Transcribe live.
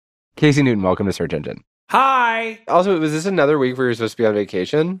Casey Newton, welcome to Search Engine. Hi. Also, was this another week where you're supposed to be on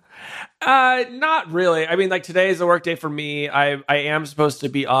vacation? Not really. I mean, like, today is a work day for me. I am supposed to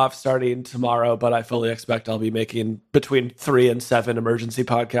be off starting tomorrow, but I fully expect I'll be making between 3 and 7 emergency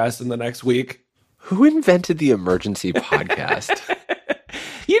podcasts in the next week. Who invented the emergency podcast?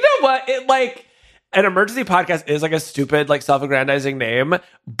 You know what? An emergency podcast is like a stupid, like, self-aggrandizing name,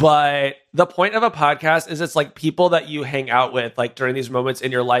 but the point of a podcast is it's like people that you hang out with, like, during these moments in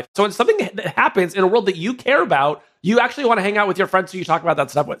your life. So when something that happens in a world that you care about, you actually want to hang out with your friends who you talk about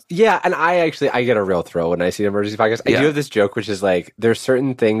that stuff with. Yeah, and I get a real thrill when I see an emergency podcast. I do have this joke, which is like, there's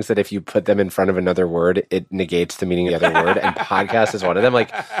certain things that if you put them in front of another word, it negates the meaning of the other word, and podcast is one of them.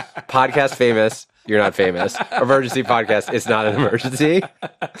 Like, podcast famous, you're not famous. Emergency podcast is not an emergency.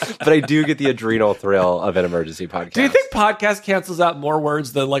 But I do get the adrenal thrill of an emergency podcast. Do you think podcast cancels out more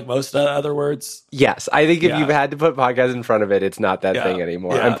words than, like, most other words? Yes. I think if you've had to put podcast in front of it, it's not that thing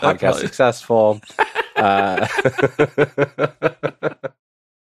anymore. I'm podcast successful.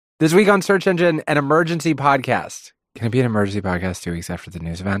 This week on Search Engine, an emergency podcast. Can it be an emergency podcast 2 weeks after the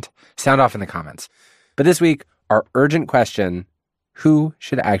news event? Sound off in the comments. But this week, our urgent question, who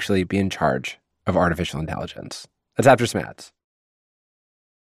should actually be in charge of artificial intelligence? That's after some ads.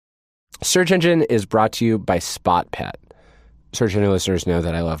 Search Engine is brought to you by Spot Pet. Search Engine listeners know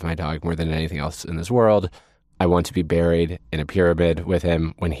that I love my dog more than anything else in this world. I want to be buried in a pyramid with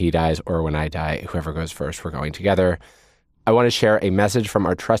him when he dies or when I die. Whoever goes first, we're going together. I want to share a message from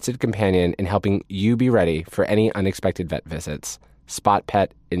our trusted companion in helping you be ready for any unexpected vet visits, Spot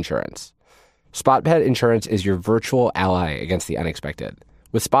Pet Insurance. Spot Pet Insurance is your virtual ally against the unexpected.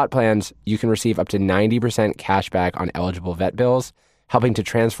 With Spot plans, you can receive up to 90% cash back on eligible vet bills, helping to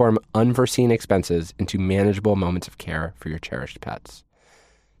transform unforeseen expenses into manageable moments of care for your cherished pets.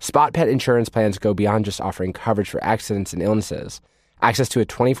 Spot Pet Insurance plans go beyond just offering coverage for accidents and illnesses. Access to a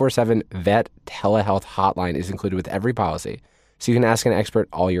 24/7 vet telehealth hotline is included with every policy, so you can ask an expert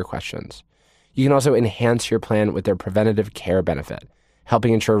all your questions. You can also enhance your plan with their preventative care benefit,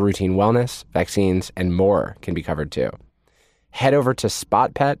 helping ensure routine wellness, vaccines, and more can be covered too. Head over to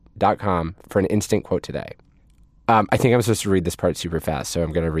spotpet.com for an instant quote today. I think I'm supposed to read this part super fast, so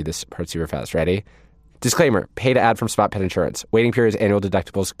I'm going to read this part super fast. Ready? Disclaimer, paid ad from Spot Pet Insurance. Waiting periods, annual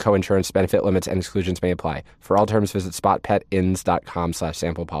deductibles, co-insurance, benefit limits, and exclusions may apply. For all terms, visit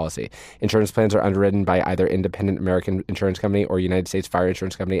spotpetins.com/sample policy. Insurance plans are underwritten by either Independent American Insurance Company or United States Fire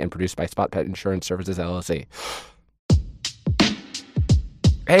Insurance Company and produced by Spot Pet Insurance Services, LLC.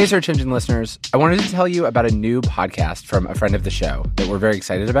 Hey, Search Engine listeners. I wanted to tell you about a new podcast from a friend of the show that we're very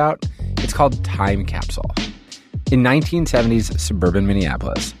excited about. It's called Time Capsule. In 1970s suburban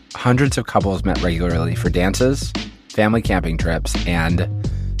Minneapolis, hundreds of couples met regularly for dances, family camping trips, and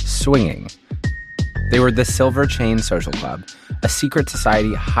swinging. They were the Silver Chain Social Club, a secret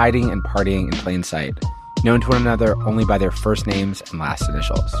society hiding and partying in plain sight, known to one another only by their first names and last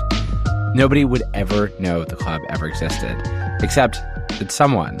initials. Nobody would ever know the club ever existed, except that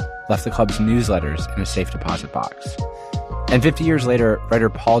someone left the club's newsletters in a safe deposit box. And 50 years later, writer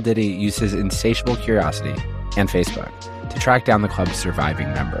Paul Diddy used his insatiable curiosity and Facebook to track down the club's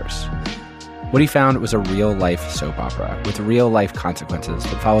surviving members. What he found was a real-life soap opera with real-life consequences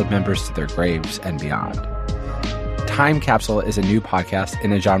that followed members to their graves and beyond. Time Capsule is a new podcast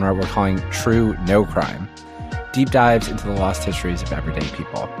in a genre we're calling True No Crime. Deep dives into the lost histories of everyday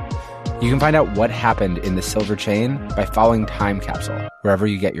people. You can find out what happened in the Silver Chain by following Time Capsule wherever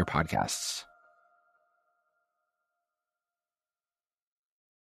you get your podcasts.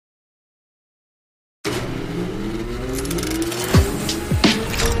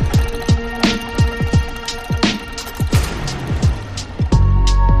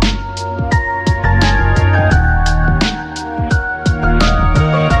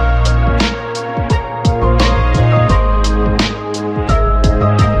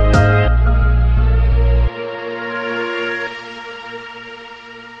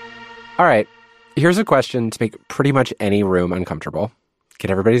 All right, here's a question to make pretty much any room uncomfortable. Get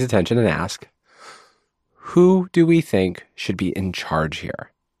everybody's attention and ask, who do we think should be in charge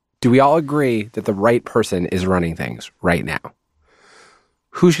here? Do we all agree that the right person is running things right now?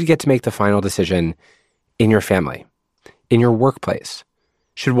 Who should get to make the final decision in your family, in your workplace?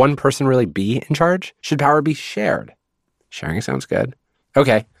 Should one person really be in charge? Should power be shared? Sharing sounds good.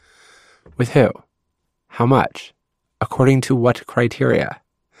 Okay. With who? How much? According to what criteria?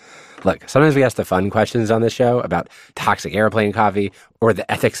 Look, sometimes we ask the fun questions on this show about toxic airplane coffee or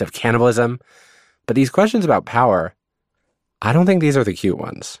the ethics of cannibalism. But these questions about power, I don't think these are the cute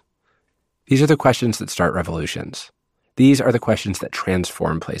ones. These are the questions that start revolutions. These are the questions that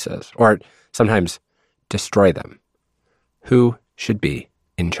transform places, or sometimes destroy them. Who should be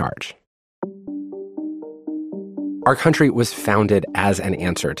in charge? Our country was founded as an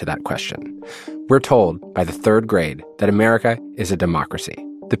answer to that question. We're told by the third grade that America is a democracy.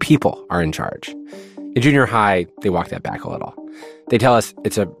 The people are in charge. In junior high, they walk that back a little. They tell us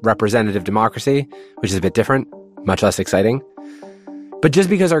it's a representative democracy, which is a bit different, much less exciting. But just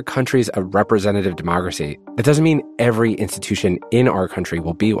because our country's a representative democracy, that doesn't mean every institution in our country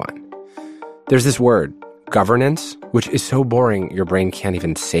will be one. There's this word, governance, which is so boring your brain can't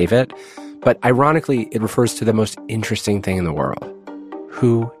even save it. But ironically, it refers to the most interesting thing in the world.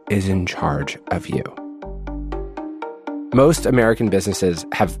 Who is in charge of you? Most American businesses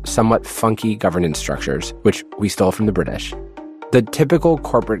have somewhat funky governance structures, which we stole from the British. The typical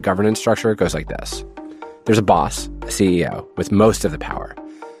corporate governance structure goes like this. There's a boss, a CEO, with most of the power.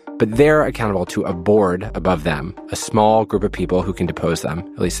 But they're accountable to a board above them, a small group of people who can depose them,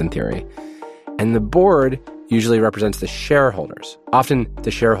 at least in theory. And the board usually represents the shareholders. Often,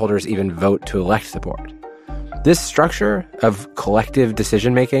 the shareholders even vote to elect the board. This structure of collective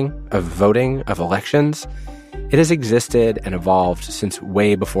decision-making, of voting, of elections, it has existed and evolved since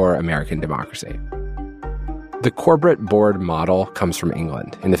way before American democracy. The corporate board model comes from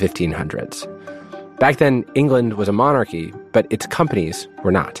England in the 1500s. Back then, England was a monarchy, but its companies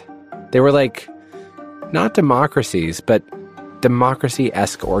were not. They were like, not democracies, but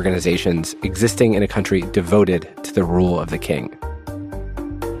democracy-esque organizations existing in a country devoted to the rule of the king.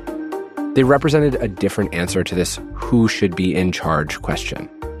 They represented a different answer to this who should be in charge question.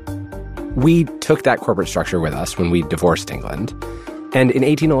 We took that corporate structure with us when we divorced England, and in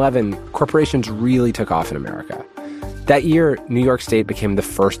 1811, corporations really took off in America. That year, New York State became the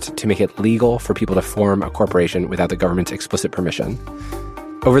first to make it legal for people to form a corporation without the government's explicit permission.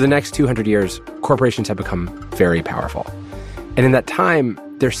 Over the next 200 years, corporations have become very powerful. And in that time,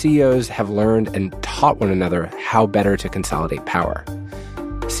 their CEOs have learned and taught one another how better to consolidate power.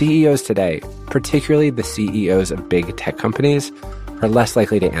 CEOs today, particularly the CEOs of big tech companies, are less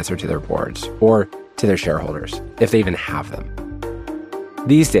likely to answer to their boards or to their shareholders, if they even have them.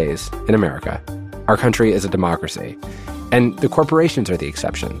 These days, in America, our country is a democracy, and the corporations are the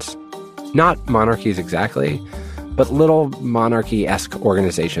exceptions. Not monarchies exactly, but little monarchy-esque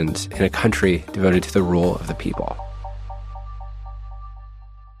organizations in a country devoted to the rule of the people.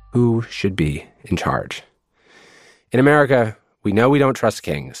 Who should be in charge? In America, we know we don't trust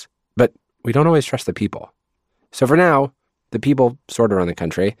kings, but we don't always trust the people. So for now, the people sort of run the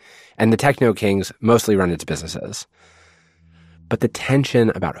country, and the techno-kings mostly run its businesses. But the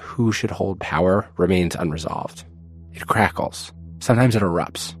tension about who should hold power remains unresolved. It crackles. Sometimes it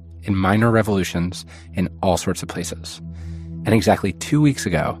erupts in minor revolutions in all sorts of places. And exactly 2 weeks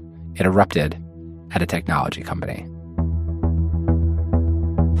ago, it erupted at a technology company.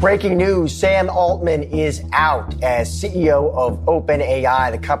 Breaking news, Sam Altman is out as CEO of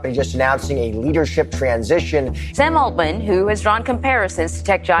OpenAI, the company just announcing a leadership transition. Sam Altman, who has drawn comparisons to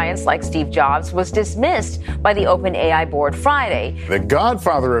tech giants like Steve Jobs, was dismissed by the OpenAI board Friday. The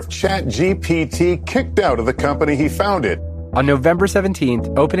godfather of ChatGPT kicked out of the company he founded. On November 17th,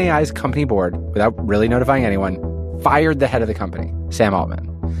 OpenAI's company board, without really notifying anyone, fired the head of the company, Sam Altman.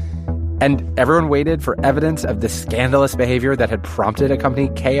 And everyone waited for evidence of the scandalous behavior that had prompted a company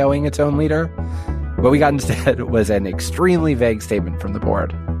KOing its own leader. What we got instead was an extremely vague statement from the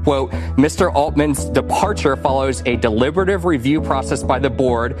board. Quote, Mr. Altman's departure follows a deliberative review process by the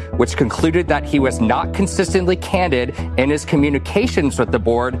board, which concluded that he was not consistently candid in his communications with the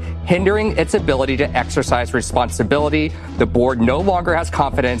board, hindering its ability to exercise responsibility. The board no longer has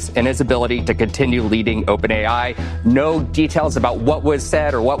confidence in his ability to continue leading OpenAI. No details about what was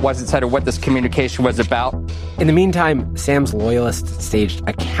said or what wasn't said or what this communication was about. In the meantime, Sam's loyalists staged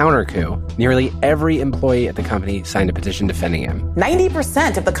a counter coup. Nearly every employee at the company signed a petition defending him.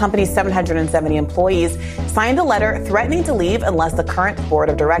 90% of the company's 770 employees signed a letter threatening to leave unless the current board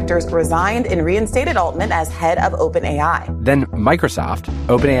of directors resigned and reinstated Altman as head of OpenAI. Then Microsoft,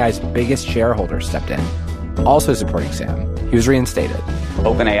 OpenAI's biggest shareholder, stepped in, also supporting Sam. He was reinstated.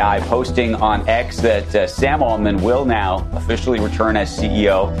 OpenAI posting on X that Sam Altman will now officially return as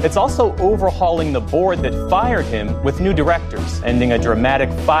CEO. It's also overhauling the board that fired him with new directors, ending a dramatic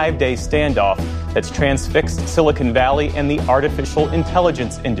 5-day standoff that's transfixed Silicon Valley and the artificial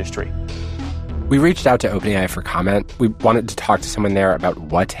intelligence industry. We reached out to OpenAI for comment. We wanted to talk to someone there about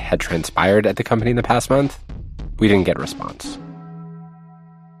what had transpired at the company in the past month. We didn't get a response.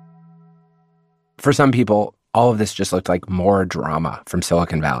 For some people, all of this just looked like more drama from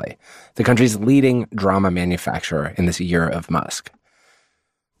Silicon Valley, the country's leading drama manufacturer in this year of Musk.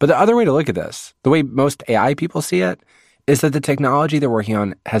 But the other way to look at this, the way most AI people see it, is that the technology they're working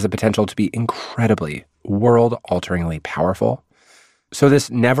on has the potential to be incredibly, world-alteringly powerful. So this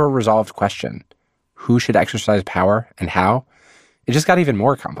never resolved question, who should exercise power and how, it just got even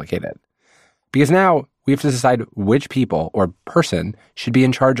more complicated. Because now we have to decide which people or person should be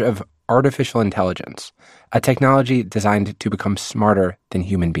in charge of artificial intelligence, a technology designed to become smarter than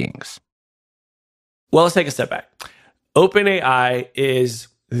human beings. Well, let's take a step back. OpenAI is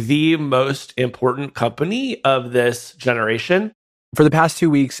the most important company of this generation. For the past 2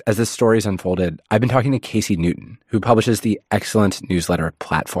 weeks, as this story's unfolded, I've been talking to Casey Newton, who publishes the excellent newsletter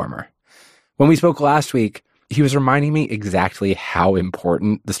Platformer. When we spoke last week, he was reminding me exactly how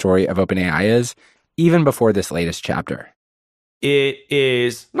important the story of OpenAI is, even before this latest chapter. It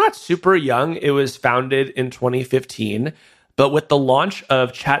is not super young. It was founded in 2015. But with the launch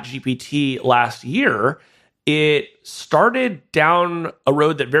of ChatGPT last year, it started down a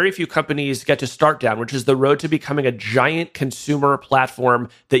road that very few companies get to start down, which is the road to becoming a giant consumer platform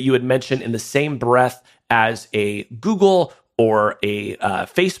that you would mention in the same breath as a Google or a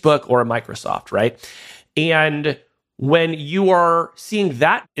Facebook or a Microsoft, right? And when you are seeing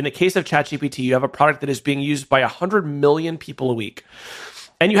that, in the case of ChatGPT, you have a product that is being used by 100 million people a week.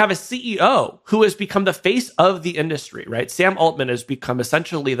 And you have a CEO who has become the face of the industry, right? Sam Altman has become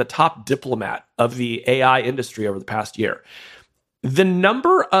essentially the top diplomat of the AI industry over the past year. The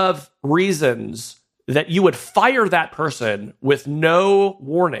number of reasons that you would fire that person with no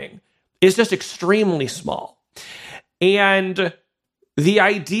warning is just extremely small. And the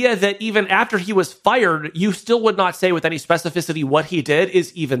idea that even after he was fired, you still would not say with any specificity what he did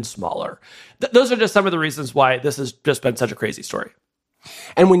is even smaller. Those are just some of the reasons why this has just been such a crazy story.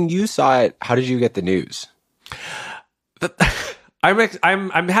 And when you saw it, how did you get the news?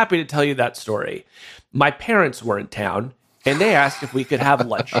 I'm happy to tell you that story. My parents were in town, and they asked if we could have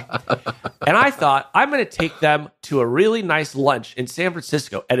lunch. And I thought, I'm going to take them to a really nice lunch in San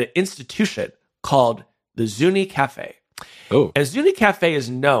Francisco at an institution called the Zuni Cafe. Oh. And Zuni Cafe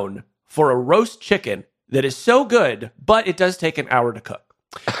is known for a roast chicken that is so good, but it does take an hour to cook.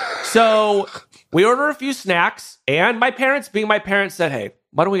 So we order a few snacks, and my parents, being my parents, said, hey,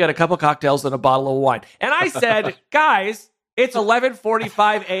 why don't we get a couple cocktails and a bottle of wine? And I said, guys, it's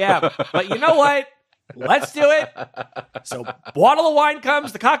 11:45 a.m., but you know what? Let's do it. So bottle of wine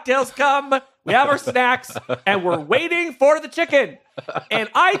comes, the cocktails come, we have our snacks, and we're waiting for the chicken. And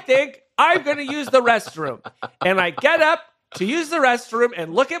I think I'm going to use the restroom. And I get up to use the restroom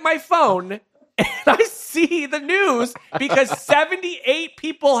and look at my phone, and I see the news because 78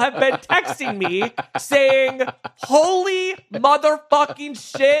 people have been texting me saying, holy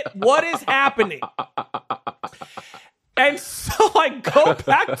motherfucking shit, what is happening? And so I go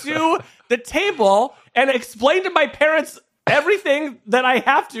back to the table and explain to my parents everything that I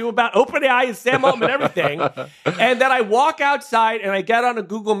have to about OpenAI and Sam Altman and everything. And then I walk outside and I get on a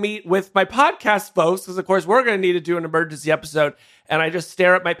Google Meet with my podcast folks, because of course we're going to need to do an emergency episode. And I just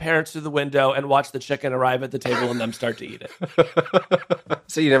stare at my parents through the window and watch the chicken arrive at the table and them start to eat it.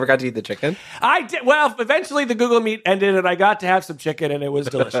 So you never got to eat the chicken? I did. Well, eventually the Google Meet ended and I got to have some chicken and it was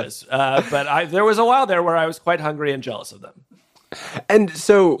delicious. But there was a while there where I was quite hungry and jealous of them. And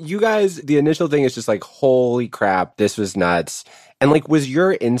so you guys, the initial thing is just like, holy crap, this was nuts. And like, was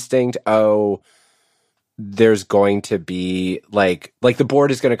your instinct, oh, there's going to be like the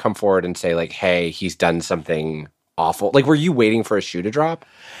board is going to come forward and say like, hey, he's done something awful. Like, were you waiting for a shoe to drop?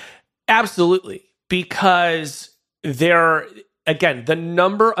 Absolutely. Because again, the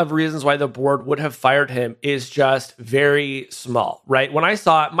number of reasons why the board would have fired him is just very small, right? When I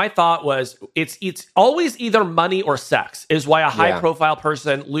saw it, my thought was it's always either money or sex is why a high-profile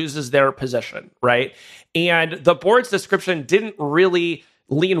person loses their position, right? And the board's description didn't really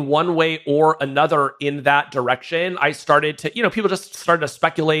lean one way or another in that direction. I started to, people just started to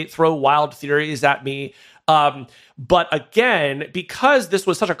speculate, throw wild theories at me. But again, because this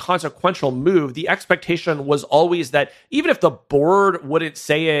was such a consequential move, the expectation was always that even if the board wouldn't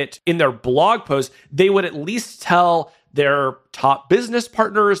say it in their blog post, they would at least tell their top business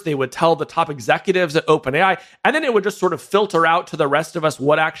partners, they would tell the top executives at OpenAI, and then it would just sort of filter out to the rest of us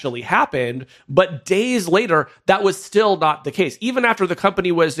what actually happened. But days later, that was still not the case. Even after the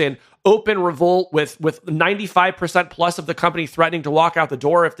company was in open revolt with 95% plus of the company threatening to walk out the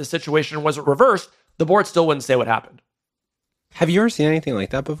door if the situation wasn't reversed, the board still wouldn't say what happened. Have you ever seen anything like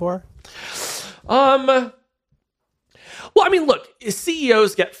that before? Well, I mean, look,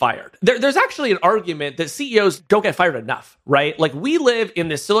 CEOs get fired. There's actually an argument that CEOs don't get fired enough, right? Like, we live in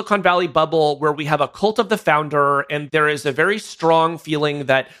this Silicon Valley bubble where we have a cult of the founder, and there is a very strong feeling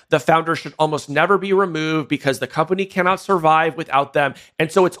that the founder should almost never be removed because the company cannot survive without them.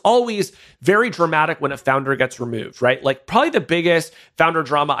 And so it's always very dramatic when a founder gets removed, right? Like, probably the biggest founder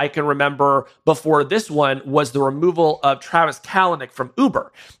drama I can remember before this one was the removal of Travis Kalanick from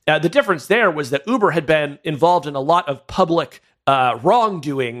Uber. The difference there was that Uber had been involved in a lot of public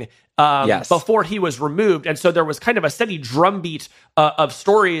wrongdoing before he was removed. And so there was kind of a steady drumbeat of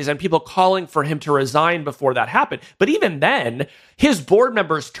stories and people calling for him to resign before that happened. But even then, his board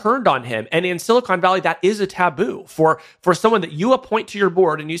members turned on him. And in Silicon Valley, that is a taboo for someone that you appoint to your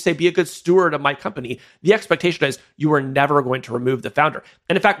board and you say, be a good steward of my company. The expectation is you are never going to remove the founder.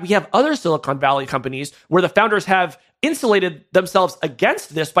 And in fact, we have other Silicon Valley companies where the founders have insulated themselves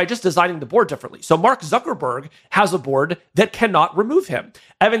against this by just designing the board differently. So Mark Zuckerberg has a board that cannot remove him.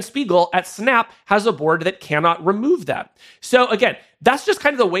 Evan Spiegel at Snap has a board that cannot remove them. So again, that's just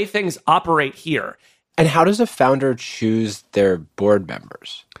kind of the way things operate here. And how does a founder choose their board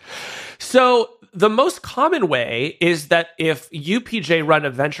members? So the most common way is that if you, PJ, run a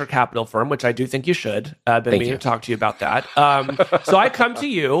venture capital firm, which I do think you should, been meaning to talk to you about that. So I come to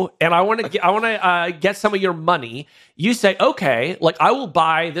you and I want to get some of your money. You say, okay, like I will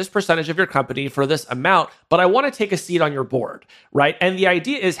buy this percentage of your company for this amount, but I want to take a seat on your board, right? And the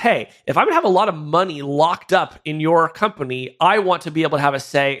idea is, hey, if I'm going to have a lot of money locked up in your company, I want to be able to have a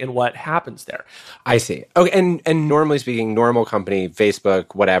say in what happens there. I see. Okay, and normally speaking, normal company,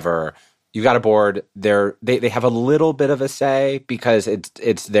 Facebook, whatever, you got a board. They have a little bit of a say because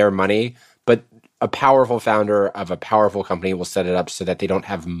it's their money, but a powerful founder of a powerful company will set it up so that they don't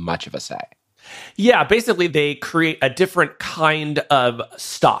have much of a say. Yeah, basically they create a different kind of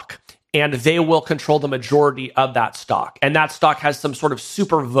stock and they will control the majority of that stock. And that stock has some sort of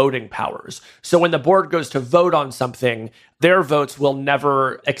super voting powers. So when the board goes to vote on something, their votes will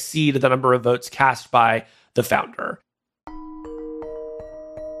never exceed the number of votes cast by the founder.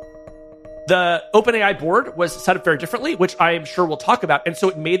 The OpenAI board was set up very differently, which I am sure we'll talk about. And so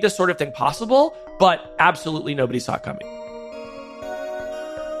it made this sort of thing possible, but absolutely nobody saw it coming.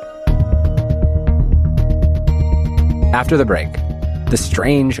 After the break, the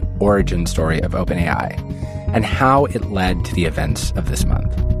strange origin story of OpenAI and how it led to the events of this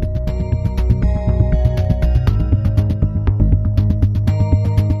month.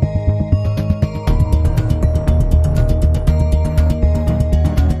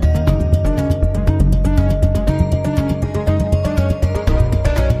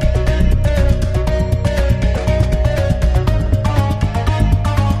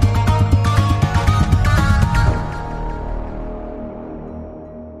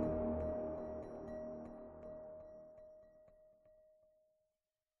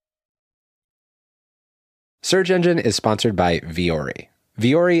 Search Engine is sponsored by Vuori.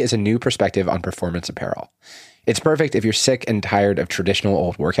 Vuori is a new perspective on performance apparel. It's perfect if you're sick and tired of traditional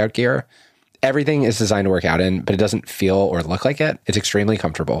old workout gear. Everything is designed to work out in, but it doesn't feel or look like it. It's extremely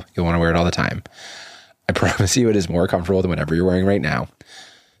comfortable. You'll want to wear it all the time. I promise you it is more comfortable than whatever you're wearing right now.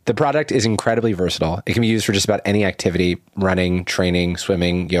 The product is incredibly versatile. It can be used for just about any activity, running, training,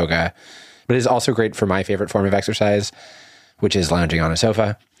 swimming, yoga, but it is also great for my favorite form of exercise, which is lounging on a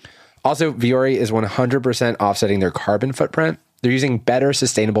sofa. Also, Vuori is 100% offsetting their carbon footprint. They're using better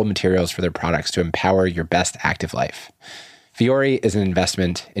sustainable materials for their products to empower your best active life. Vuori is an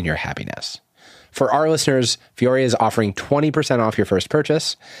investment in your happiness. For our listeners, Vuori is offering 20% off your first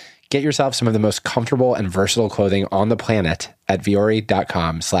purchase. Get yourself some of the most comfortable and versatile clothing on the planet at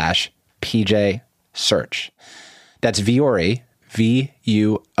vuori.com/PJ Search. That's Vuori,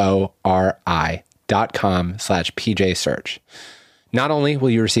 VUORI.com/PJ Search. Not only will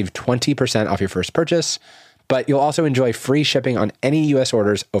you receive 20% off your first purchase, but you'll also enjoy free shipping on any U.S.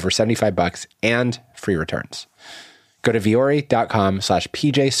 orders over $75 and free returns. Go to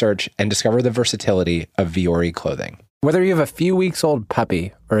vuori.com/PJ Search and discover the versatility of Vuori clothing. Whether you have a few weeks old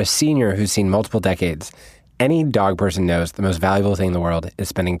puppy or a senior who's seen multiple decades, any dog person knows the most valuable thing in the world is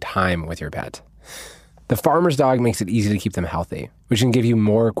spending time with your pet. The Farmer's Dog makes it easy to keep them healthy, which can give you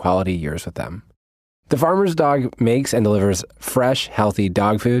more quality years with them. The Farmer's Dog makes and delivers fresh, healthy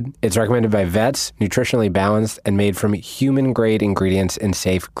dog food. It's recommended by vets, nutritionally balanced, and made from human-grade ingredients in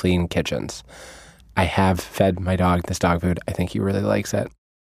safe, clean kitchens. I have fed my dog this dog food. I think he really likes it.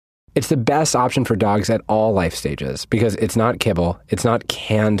 It's the best option for dogs at all life stages because it's not kibble, it's not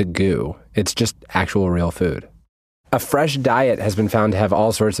canned goo, it's just actual real food. A fresh diet has been found to have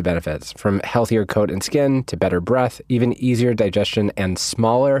all sorts of benefits, from healthier coat and skin to better breath, even easier digestion, and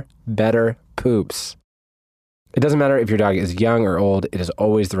smaller, better poops. It doesn't matter if your dog is young or old, it is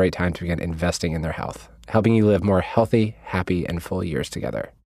always the right time to begin investing in their health, helping you live more healthy, happy, and full years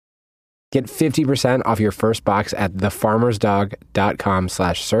together. Get 50% off your first box at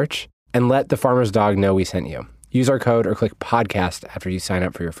thefarmersdog.com/search and let The Farmer's Dog know we sent you. Use our code or click podcast after you sign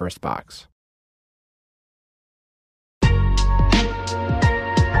up for your first box.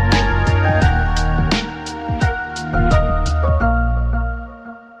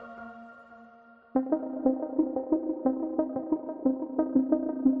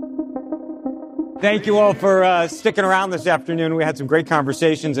 Thank you all for sticking around this afternoon. We had some great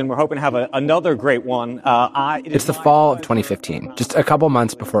conversations, and we're hoping to have another great one. It's the fall of 2015, just a couple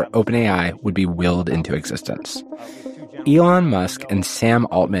months before OpenAI would be willed into existence. Elon Musk and Sam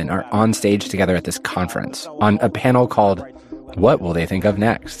Altman are on stage together at this conference on a panel called What Will They Think of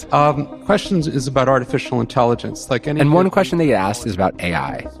Next? Questions is about artificial intelligence. And one question they get asked is about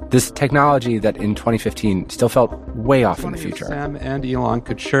AI, this technology that in 2015 still felt way off in the future. Sam and Elon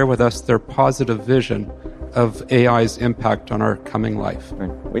could share with us their positive vision of AI's impact on our coming life.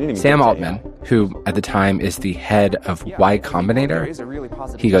 Sam Altman, who at the time is the head of Y Combinator,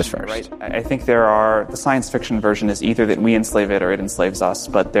 he goes first. Right? I think the science fiction version is either that we enslave it or it enslaves us,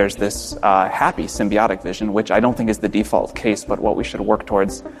 but there's this happy symbiotic vision, which I don't think is the default case, but what we should work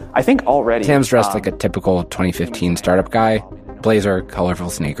towards. I think already... Sam's dressed like a typical 2015 startup guy, blazer, colorful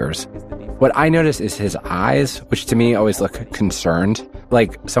sneakers. What I notice is his eyes, which to me always look concerned,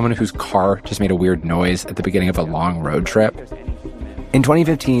 like someone whose car just made a weird noise at the beginning of a long road trip. In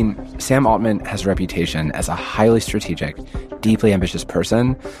 2015, Sam Altman has a reputation as a highly strategic, deeply ambitious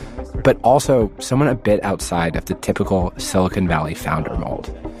person, but also someone a bit outside of the typical Silicon Valley founder mold.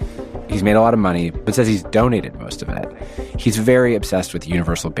 He's made a lot of money, but says he's donated most of it. He's very obsessed with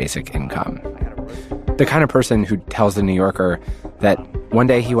universal basic income. The kind of person who tells The New Yorker that one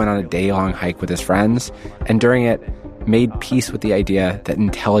day he went on a day-long hike with his friends, and during it, made peace with the idea that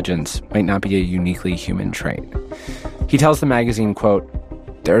intelligence might not be a uniquely human trait. He tells the magazine, quote,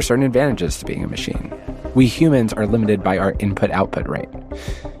 "There are certain advantages to being a machine. We humans are limited by our input-output rate."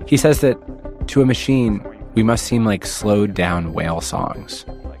 He says that to a machine, we must seem like slowed-down whale songs.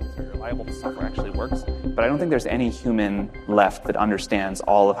 It's very reliable, the software actually works, but I don't think there's any human left that understands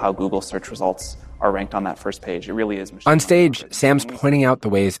all of how Google search results are ranked on that first page. It really is machine. On stage, Sam's pointing out the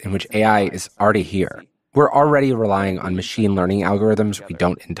ways in which AI is already here. We're already relying on machine learning algorithms we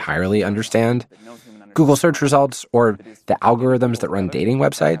don't entirely understand. Google search results, or the algorithms that run dating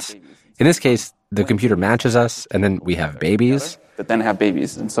websites. In this case, the computer matches us, and then we have babies. That then have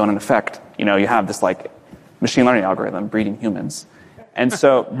babies. And so in effect, you have this like machine learning algorithm breeding humans. And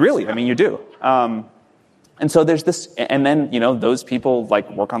so really, you do. And so there's this, and then, those people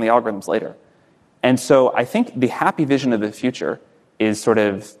work on the algorithms later. And so I think the happy vision of the future is sort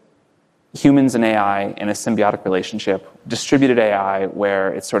of humans and AI in a symbiotic relationship, distributed AI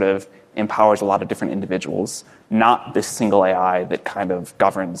where it sort of empowers a lot of different individuals, not this single AI that kind of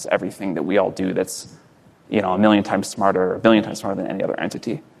governs everything that we all do that's, a million times smarter, a billion times smarter than any other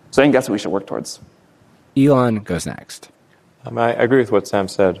entity. So I think that's what we should work towards. Elon goes next. I agree with what Sam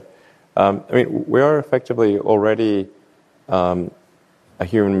said. We are effectively already a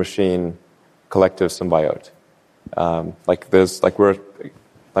human-machine collective symbiote. We're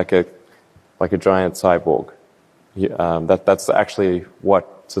like a giant cyborg. That's actually what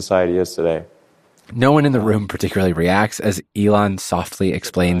society is today. No one in the room particularly reacts as Elon softly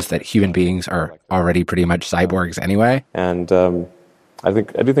explains that human beings are already pretty much cyborgs anyway. And I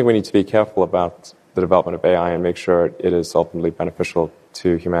do think we need to be careful about the development of AI and make sure it is ultimately beneficial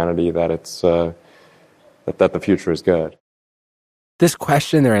to humanity, that it's that the future is good. This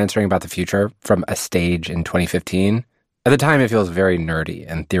question they're answering about the future from a stage in 2015, at the time it feels very nerdy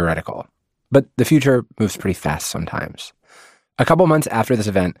and theoretical. But the future moves pretty fast sometimes. A couple months after this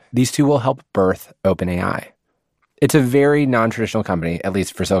event, these two will help birth OpenAI. It's a very non-traditional company, at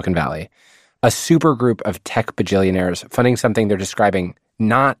least for Silicon Valley, a super group of tech bajillionaires funding something they're describing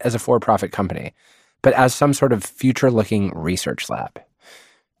not as a for-profit company, but as some sort of future-looking research lab.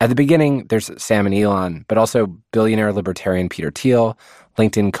 At the beginning, there's Sam and Elon, but also billionaire libertarian Peter Thiel,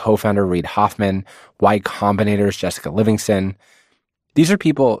 LinkedIn co-founder Reid Hoffman, Y Combinator's Jessica Livingston. These are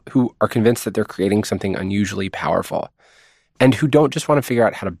people who are convinced that they're creating something unusually powerful, and who don't just want to figure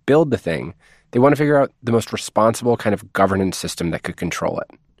out how to build the thing, they want to figure out the most responsible kind of governance system that could control it,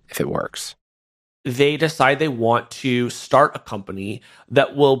 if it works. They decide they want to start a company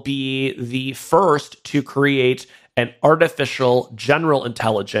that will be the first to create an artificial general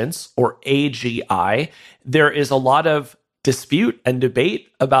intelligence, or AGI. There is a lot of dispute and debate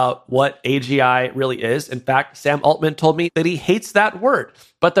about what AGI really is. In fact, Sam Altman told me that he hates that word.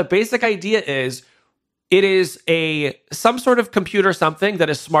 But the basic idea is it is some sort of computer something that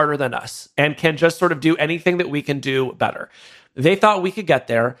is smarter than us and can just sort of do anything that we can do better. They thought we could get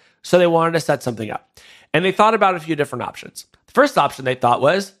there, so they wanted to set something up. And they thought about a few different options. The first option they thought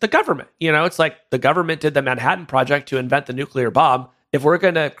was the government. It's like the government did the Manhattan Project to invent the nuclear bomb. If we're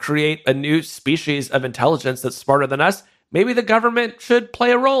going to create a new species of intelligence that's smarter than us, maybe the government should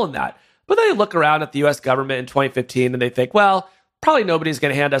play a role in that. But then they look around at the US government in 2015 and they think, well, probably nobody's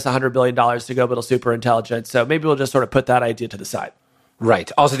going to hand us $100 billion to go build super intelligence. So maybe we'll just sort of put that idea to the side.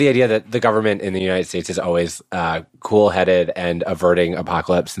 Right. Also, the idea that the government in the United States is always cool-headed and averting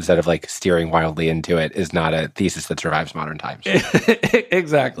apocalypse instead of like steering wildly into it is not a thesis that survives modern times.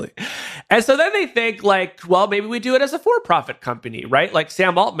 Exactly. And so then they think like, well, maybe we do it as a for-profit company, right? Like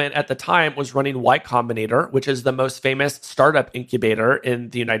Sam Altman at the time was running Y Combinator, which is the most famous startup incubator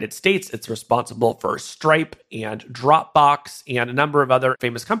in the United States. It's responsible for Stripe and Dropbox and a number of other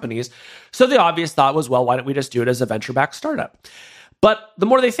famous companies. So the obvious thought was, well, why don't we just do it as a venture-backed startup? But the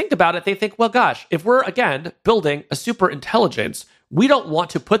more they think about it, they think, well, gosh, if we're, again, building a super intelligence, we don't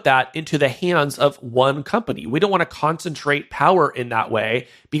want to put that into the hands of one company. We don't want to concentrate power in that way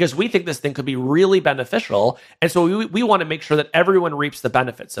because we think this thing could be really beneficial. And so we want to make sure that everyone reaps the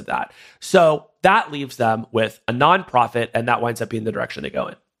benefits of that. So that leaves them with a nonprofit, and that winds up being the direction they go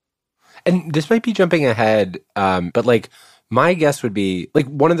in. And this might be jumping ahead, but like my guess would be like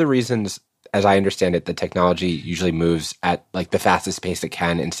one of the reasons, as I understand it, the technology usually moves at like the fastest pace it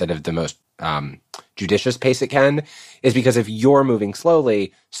can instead of the most judicious pace it can, is because if you're moving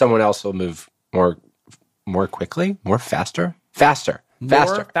slowly, someone else will move more quickly, faster,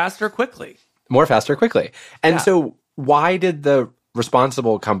 quickly. And so why did the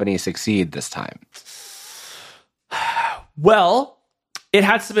responsible company succeed this time? Well, it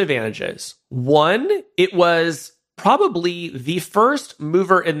had some advantages. One, it was probably the first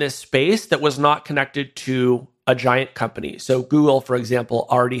mover in this space that was not connected to a giant company. So Google, for example,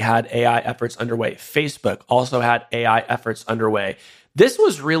 already had AI efforts underway. Facebook also had AI efforts underway. This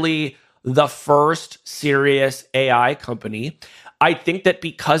was really the first serious AI company. I think that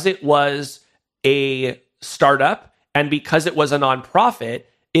because it was a startup and because it was a nonprofit,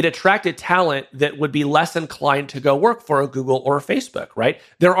 it attracted talent that would be less inclined to go work for a Google or a Facebook, right?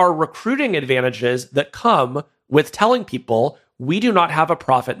 There are recruiting advantages that come with telling people we do not have a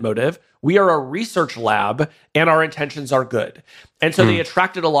profit motive. We are a research lab and our intentions are good. And so they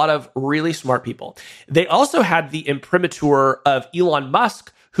attracted a lot of really smart people. They also had the imprimatur of Elon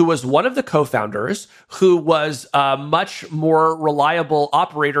Musk, who was one of the co-founders, who was a much more reliable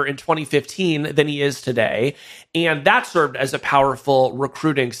operator in 2015 than he is today. And that served as a powerful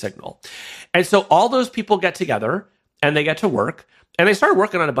recruiting signal. And so all those people get together and they get to work. And they started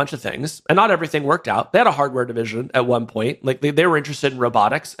working on a bunch of things, and not everything worked out. They had a hardware division at one point. Like they were interested in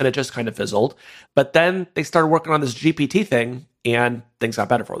robotics, and it just kind of fizzled. But then they started working on this GPT thing, and things got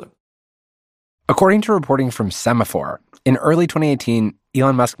better for them. According to reporting from Semaphore, in early 2018,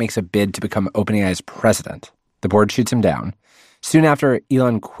 Elon Musk makes a bid to become OpenAI's president. The board shoots him down. Soon after,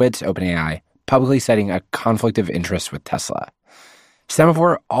 Elon quits OpenAI, publicly citing a conflict of interest with Tesla.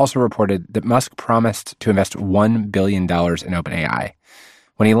 Semaphore also reported that Musk promised to invest $1 billion in OpenAI.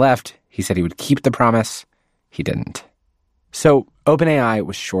 When he left, he said he would keep the promise. He didn't. So OpenAI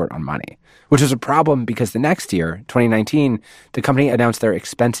was short on money, which was a problem because the next year, 2019, the company announced their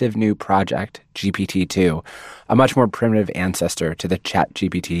expensive new project, GPT-2, a much more primitive ancestor to the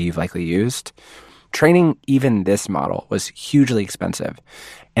ChatGPT you've likely used. Training even this model was hugely expensive,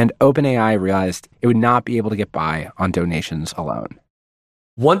 and OpenAI realized it would not be able to get by on donations alone.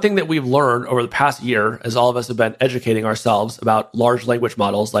 One thing that we've learned over the past year, as all of us have been educating ourselves about large language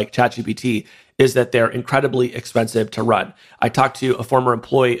models like ChatGPT, is that they're incredibly expensive to run. I talked to a former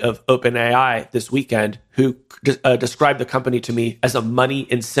employee of OpenAI this weekend who described the company to me as a money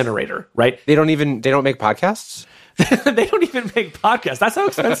incinerator, right? They don't make podcasts? They don't even make podcasts. That's how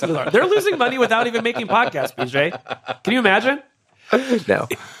expensive they are. They're losing money without even making podcasts, BJ. Can you imagine? No.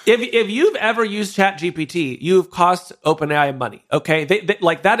 If you've ever used ChatGPT, you've cost OpenAI money. Okay, they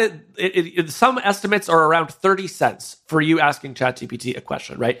like that. Some estimates are around 30 cents for you asking ChatGPT a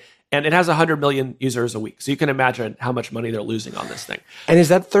question, right? And it has 100 million users a week, so you can imagine how much money they're losing on this thing. And is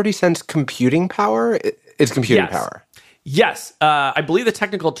that 30 cents computing power? It's computing power. Yes, I believe the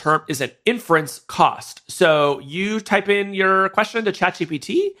technical term is an inference cost. So you type in your question to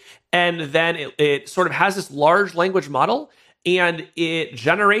ChatGPT, and then it sort of has this large language model. And it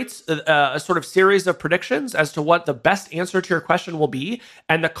generates a sort of series of predictions as to what the best answer to your question will be.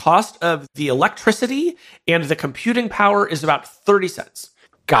 And the cost of the electricity and the computing power is about 30 cents.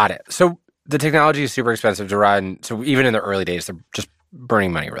 Got it. So the technology is super expensive to run. So even in the early days, they're just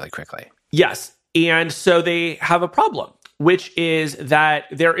burning money really quickly. Yes. And so they have a problem, which is that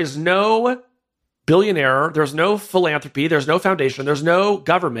there is no billionaire, there's no philanthropy, there's no foundation, there's no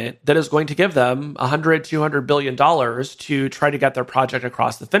government that is going to give them $100-200 billion to try to get their project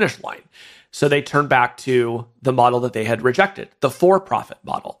across the finish line. So they turn back to the model that they had rejected, the for-profit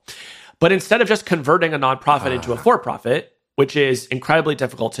model. But instead of just converting a nonprofit into a for-profit, which is incredibly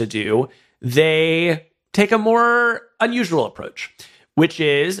difficult to do, they take a more unusual approach, which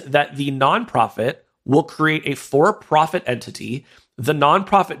is that the nonprofit will create a for-profit entity. The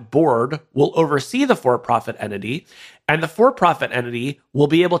nonprofit board will oversee the for-profit entity, and the for-profit entity will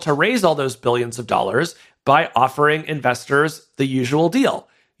be able to raise all those billions of dollars by offering investors the usual deal.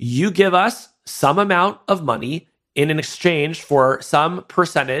 You give us some amount of money in an exchange for some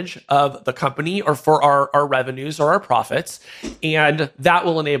percentage of the company or for our revenues or our profits, and that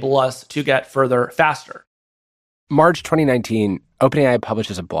will enable us to get further faster. March 2019, OpenAI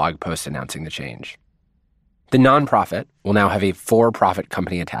publishes a blog post announcing the change. The nonprofit will now have a for-profit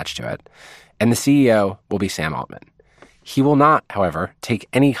company attached to it, and the CEO will be Sam Altman. He will not, however, take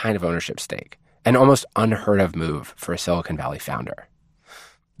any kind of ownership stake, an almost unheard of move for a Silicon Valley founder.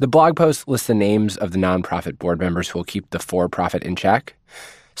 The blog post lists the names of the nonprofit board members who will keep the for-profit in check.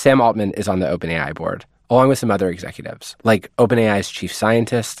 Sam Altman is on the OpenAI board, along with some other executives, like OpenAI's chief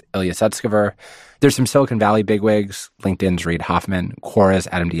scientist, Ilya Sutskever. There's some Silicon Valley bigwigs, LinkedIn's Reid Hoffman, Quora's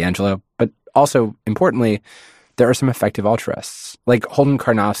Adam D'Angelo, but also, importantly, there are some effective altruists, like Holden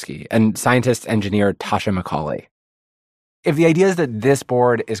Karnofsky and scientist engineer Tasha McCauley. If the idea is that this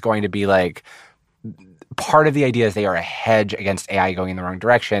board is going to be like, part of the idea is they are a hedge against AI going in the wrong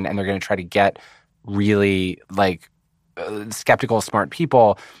direction, and they're going to try to get really skeptical, smart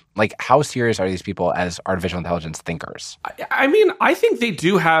people. Like, how serious are these people as artificial intelligence thinkers? I mean, I think they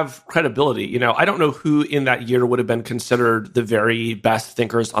do have credibility. You know, I don't know who in that year would have been considered the very best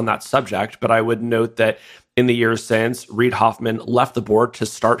thinkers on that subject, but I would note that in the years since, Reid Hoffman left the board to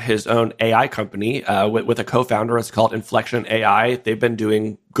start his own AI company with a co-founder. It's called Inflection AI. They've been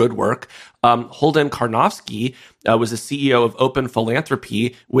doing good work. Holden Karnofsky was the CEO of Open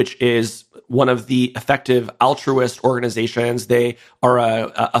Philanthropy, which is one of the effective altruist organizations. They are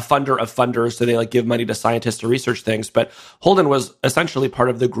a funder of funders, so they give money to scientists to research things. But Holden was essentially part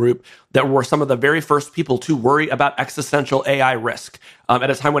of the group that were some of the very first people to worry about existential AI risk. At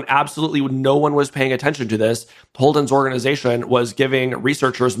a time when absolutely no one was paying attention to this, Holden's organization was giving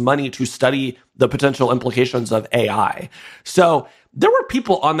researchers money to study the potential implications of AI. So there were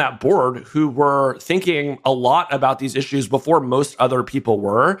people on that board who were thinking a lot about these issues before most other people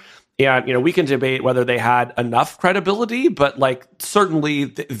were. And, you know, we can debate whether they had enough credibility, but certainly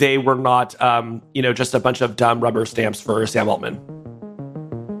they were not, just a bunch of dumb rubber stamps for Sam Altman.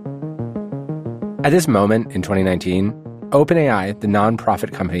 At this moment in 2019, OpenAI, the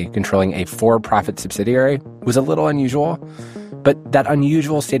nonprofit company controlling a for-profit subsidiary, was a little unusual, but that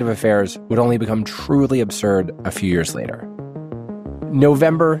unusual state of affairs would only become truly absurd a few years later.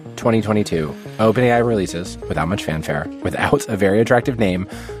 November 2022, OpenAI releases, without much fanfare, without a very attractive name,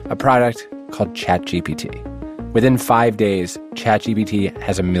 a product called ChatGPT. Within 5 days, ChatGPT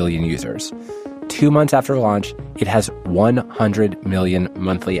has 1 million users. 2 months after launch, it has 100 million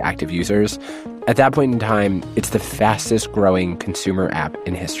monthly active users. At that point in time, it's the fastest growing consumer app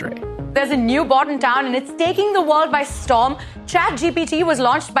in history. There's a new bot in town, and it's taking the world by storm. ChatGPT was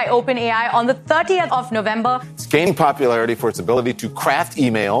launched by OpenAI on the 30th of November. It's gaining popularity for its ability to craft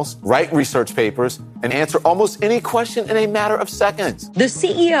emails, write research papers, and answer almost any question in a matter of seconds. The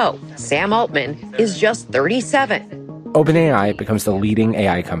CEO, Sam Altman, is just 37. OpenAI becomes the leading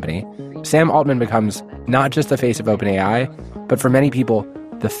AI company. Sam Altman becomes not just the face of OpenAI, but for many people,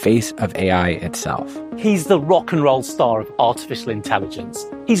 the face of AI itself. He's the rock and roll star of artificial intelligence.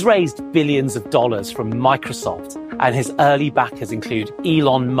 He's raised billions of dollars from Microsoft, and his early backers include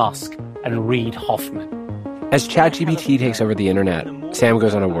Elon Musk and Reid Hoffman. As ChatGPT takes over the internet, Sam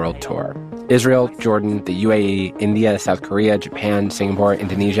goes on a world tour. Israel, Jordan, the UAE, India, South Korea, Japan, Singapore,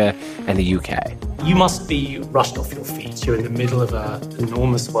 Indonesia, and the UK. You must be rushed off your feet. You're in the middle of an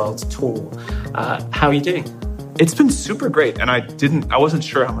enormous world tour. How are you doing? It's been super great, and I wasn't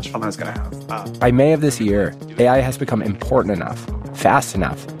sure how much fun I was going to have. By May of this year, AI has become important enough, fast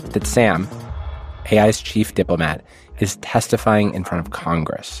enough, that Sam, AI's chief diplomat, is testifying in front of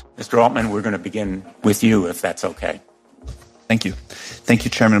Congress. Mr. Altman, we're going to begin with you, if that's okay. Thank you. Thank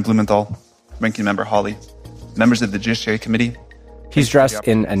you, Chairman Blumenthal, Ranking Member Hawley, members of the Judiciary Committee. He's dressed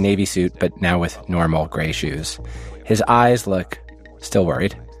in a Navy suit, but now with normal gray shoes. His eyes look still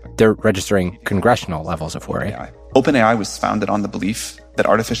worried. They're registering congressional levels of worry. OpenAI was founded on the belief that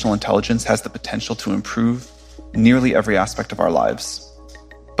artificial intelligence has the potential to improve nearly every aspect of our lives.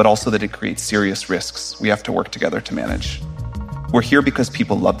 but also that it creates serious risks we have to work together to manage. We're here because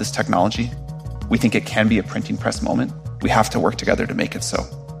people love this technology. We think it can be a printing press moment. We have to work together to make it so.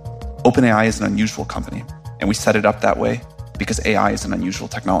 OpenAI is an unusual company, and we set it up that way because AI is an unusual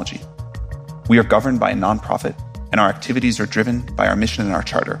technology. We are governed by a nonprofit, and our activities are driven by our mission and our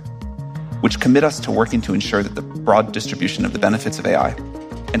charter, which commit us to working to ensure that the broad distribution of the benefits of AI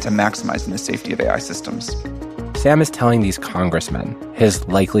and to maximizing the safety of AI systems. Sam is telling these congressmen, his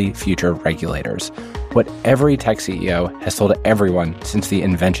likely future regulators, what every tech CEO has told everyone since the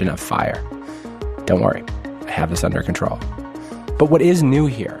invention of fire. Don't worry, I have this under control. But what is new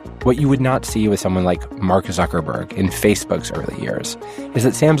here, what you would not see with someone like Mark Zuckerberg in Facebook's early years, is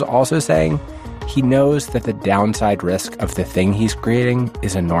that Sam's also saying he knows that the downside risk of the thing he's creating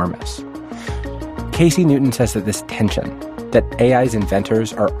is enormous. Casey Newton says that this tension, that AI's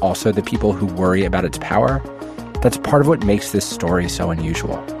inventors are also the people who worry about its power, that's part of what makes this story so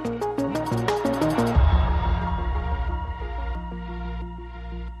unusual.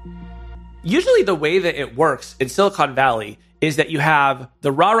 Usually the way that it works in Silicon Valley is that you have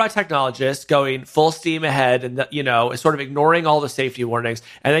the rah-rah technologists going full steam ahead and, sort of ignoring all the safety warnings.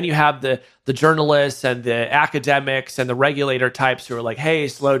 And then you have the journalists and the academics and the regulator types who are like, hey,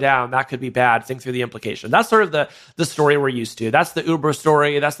 slow down. That could be bad. Think through the implication. That's sort of the story we're used to. That's the Uber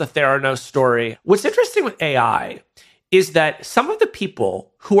story. That's the Theranos story. What's interesting with AI is that some of the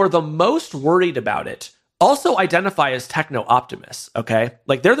people who are the most worried about it also identify as techno-optimists, okay?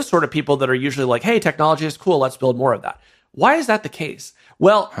 Like, they're the sort of people that are usually like, hey, technology is cool. Let's build more of that. Why is that the case?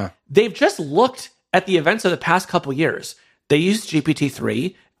 Well, they've just looked at the events of the past couple years. They used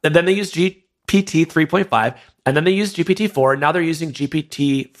GPT-3, and then they used GPT 3.5, and then they used GPT-4, and now they're using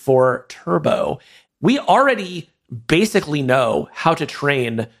GPT-4 Turbo. We already basically know how to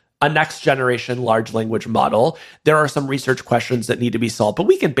train a next generation large language model. There are some research questions that need to be solved, but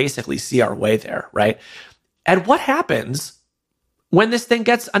we can basically see our way there, right? And what happens when this thing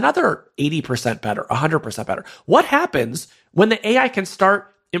gets another 80% better, 100% better? What happens when the AI can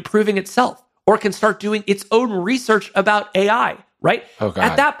start improving itself or can start doing its own research about AI, right? Oh, God.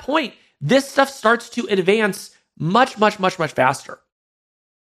 At that point, this stuff starts to advance much, much, much, much faster.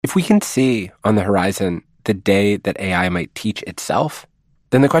 If we can see on the horizon the day that AI might teach itself,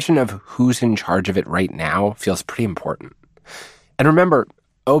 then the question of who's in charge of it right now feels pretty important. And remember,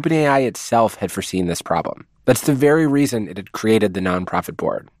 OpenAI itself had foreseen this problem. That's the very reason it had created the nonprofit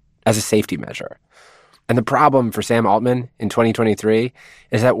board, as a safety measure. And the problem for Sam Altman in 2023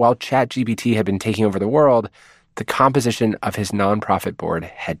 is that while ChatGPT had been taking over the world, the composition of his nonprofit board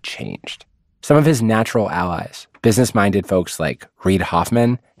had changed. Some of his natural allies, business-minded folks like Reid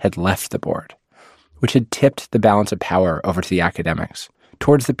Hoffman, had left the board, which had tipped the balance of power over to the academics,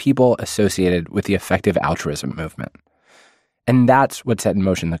 towards the people associated with the effective altruism movement. And that's what set in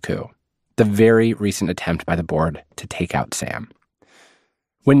motion the coup, the very recent attempt by the board to take out Sam.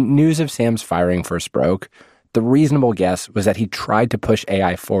 When news of Sam's firing first broke, the reasonable guess was that he tried to push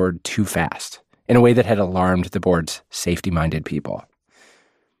AI forward too fast, in a way that had alarmed the board's safety-minded people.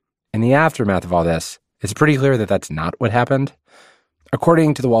 In the aftermath of all this, it's pretty clear that that's not what happened.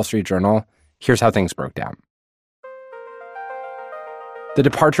 According to the Wall Street Journal, here's how things broke down. The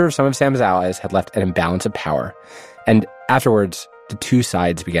departure of some of Sam's allies had left an imbalance of power, and afterwards, the two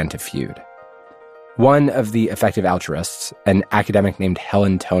sides began to feud. One of the effective altruists, an academic named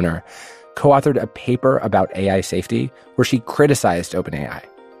Helen Toner, co-authored a paper about AI safety where she criticized OpenAI,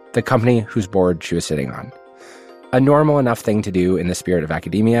 the company whose board she was sitting on. A normal enough thing to do in the spirit of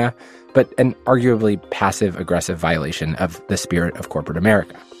academia, but an arguably passive-aggressive violation of the spirit of corporate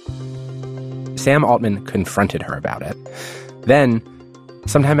America. Sam Altman confronted her about it. Then,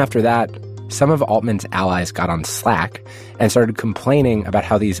 sometime after that, some of Altman's allies got on Slack and started complaining about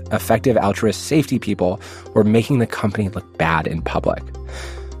how these effective altruist safety people were making the company look bad in public.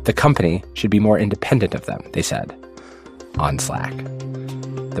 The company should be more independent of them, they said, on Slack.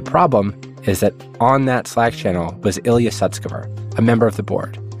 The problem is that on that Slack channel was Ilya Sutskever, a member of the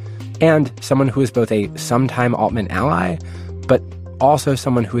board, and someone who is both a sometime Altman ally, but also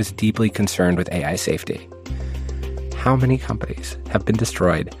someone who is deeply concerned with AI safety. How many companies have been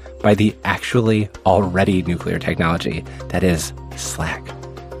destroyed by the actually already nuclear technology that is Slack?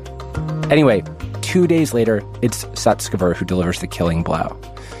 Anyway, 2 days later, it's Sutskever who delivers the killing blow.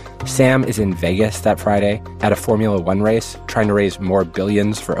 Sam is in Vegas that Friday at a Formula One race trying to raise more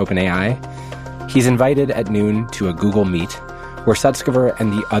billions for OpenAI. He's invited at noon to a Google Meet where Sutskever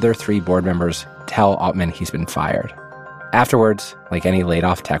and the other 3 board members tell Altman he's been fired. Afterwards, like any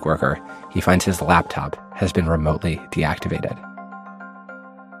laid-off tech worker, he finds his laptop has been remotely deactivated.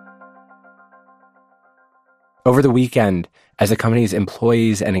 Over the weekend, as the company's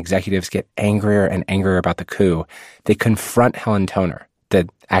employees and executives get angrier and angrier about the coup, they confront Helen Toner, the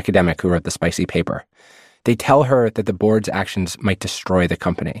academic who wrote the spicy paper. They tell her that the board's actions might destroy the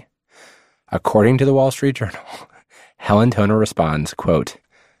company. According to the Wall Street Journal, Helen Toner responds, quote,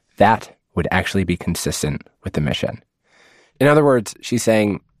 "That would actually be consistent with the mission." In other words, she's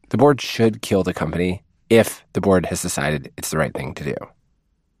saying the board should kill the company if the board has decided it's the right thing to do.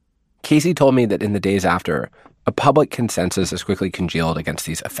 Casey told me that in the days after, a public consensus has quickly congealed against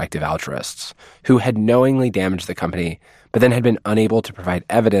these effective altruists who had knowingly damaged the company, but then had been unable to provide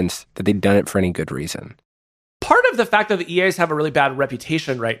evidence that they'd done it for any good reason. Part of the fact that the EAs have a really bad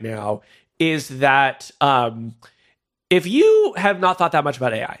reputation right now is that if you have not thought that much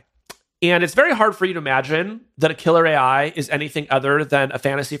about AI, and it's very hard for you to imagine that a killer AI is anything other than a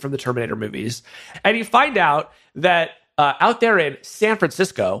fantasy from the Terminator movies, and you find out that out there in San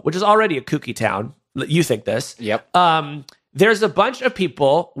Francisco, which is already a kooky town, you think this, yep. There's a bunch of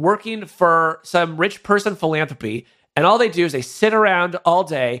people working for some rich person philanthropy, and all they do is they sit around all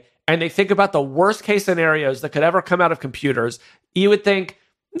day and they think about the worst case scenarios that could ever come out of computers. You would think,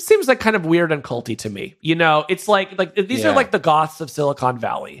 it seems like kind of weird and culty to me. You know, it's like these are like the goths of Silicon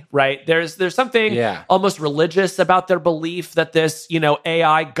Valley, right? There's something almost religious about their belief that this,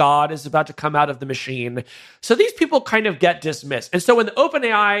 AI god is about to come out of the machine. So these people kind of get dismissed. And so when the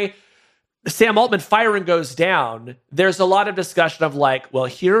OpenAI Sam Altman firing goes down, there's a lot of discussion of like, well,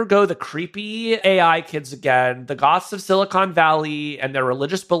 here go the creepy AI kids again, the goths of Silicon Valley and their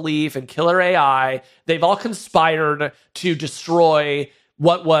religious belief and killer AI. They've all conspired to destroy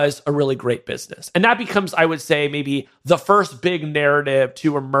what was a really great business. And that becomes, I would say, maybe the first big narrative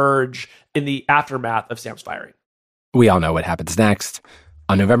to emerge in the aftermath of Sam's firing. We all know what happens next.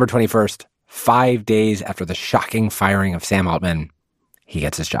 On November 21st, 5 days after the shocking firing of Sam Altman, he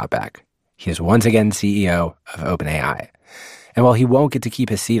gets his job back. He is once again CEO of OpenAI. And while he won't get to keep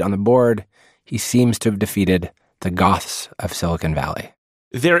his seat on the board, he seems to have defeated the goths of Silicon Valley.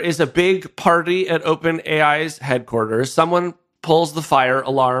 There is a big party at OpenAI's headquarters. Someone pulls the fire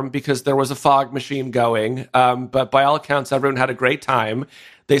alarm because there was a fog machine going. But by all accounts, everyone had a great time.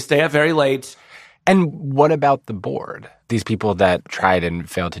 They stay up very late. And what about the board? These people that tried and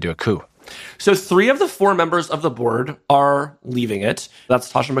failed to do a coup? So 3 of the 4 members of the board are leaving it.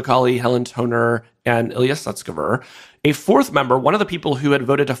 That's Tasha McCauley, Helen Toner, and Ilya Sutskever. A 4th member, one of the people who had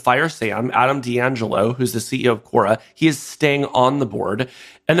voted to fire Sam, Adam D'Angelo, who's the CEO of Quora, he is staying on the board.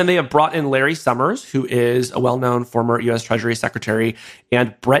 And then they have brought in Larry Summers, who is a well-known former U.S. Treasury Secretary,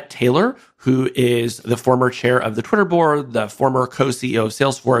 and Brett Taylor, who is the former chair of the Twitter board, the former co-CEO of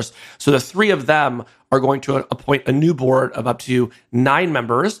Salesforce. So the 3 of them are going to appoint a new board of up to 9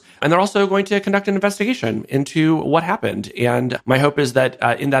 members. And they're also going to conduct an investigation into what happened. And my hope is that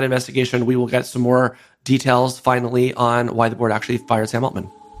in that investigation, we will get some more details finally on why the board actually fired Sam Altman.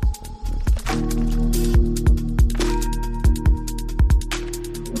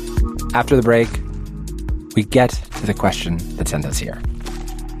 After the break, we get to the question that sent us here.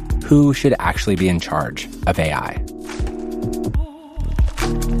 Who should actually be in charge of AI?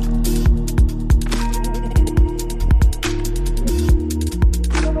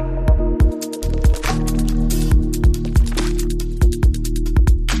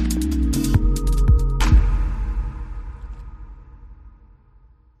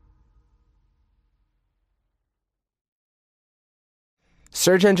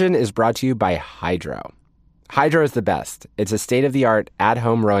 Search Engine is brought to you by Hydrow. Hydrow is the best. It's a state-of-the-art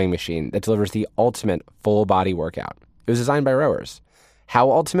at-home rowing machine that delivers the ultimate full-body workout. It was designed by rowers. How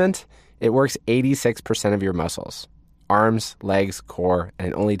ultimate? It works 86% of your muscles. Arms, legs, core, and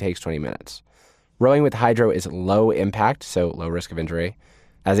it only takes 20 minutes. Rowing with Hydrow is low impact, so low risk of injury.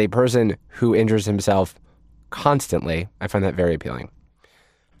 As a person who injures himself constantly, I find that very appealing.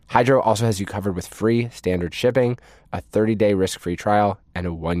 Hydrow also has you covered with free standard shipping, a 30-day risk-free trial, and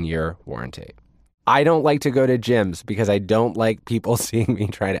a 1-year warranty. I don't like to go to gyms because I don't like people seeing me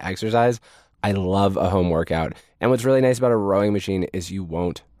try to exercise. I love a home workout. And what's really nice about a rowing machine is you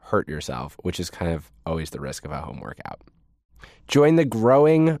won't hurt yourself, which is kind of always the risk of a home workout. Join the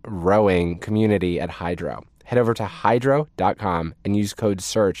growing rowing community at Hydrow. Head over to hydrow.com and use code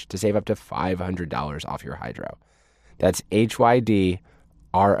SEARCH to save up to $500 off your Hydrow. That's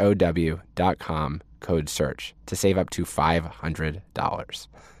HYDROW.com, code SEARCH, to save up to $500.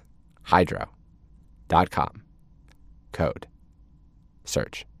 Hydrow.com, code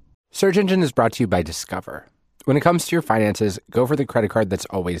SEARCH. Search Engine is brought to you by Discover. When it comes to your finances, go for the credit card that's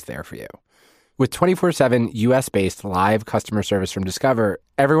always there for you. With 24/7 US-based live customer service from Discover,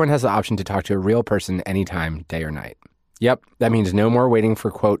 everyone has the option to talk to a real person anytime, day or night. Yep, that means no more waiting for,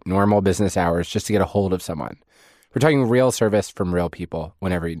 quote, normal business hours just to get a hold of someone. We're talking real service from real people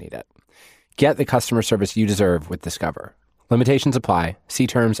whenever you need it. Get the customer service you deserve with Discover. Limitations apply. See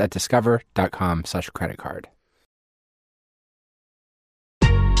terms at discover.com/creditcard.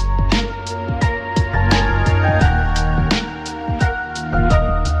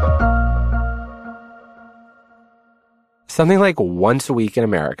 Something like once a week in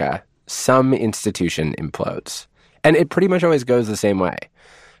America, some institution implodes. And it pretty much always goes the same way.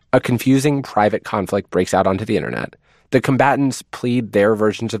 A confusing private conflict breaks out onto the internet. The combatants plead their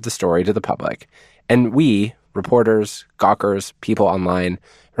versions of the story to the public. And we, reporters, gawkers, people online,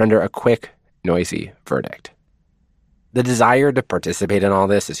 render a quick, noisy verdict. The desire to participate in all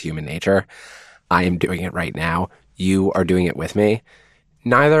this is human nature. I am doing it right now. You are doing it with me.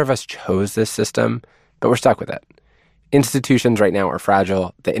 Neither of us chose this system, but we're stuck with it. Institutions right now are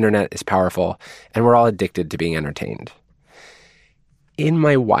fragile, the internet is powerful, and we're all addicted to being entertained. In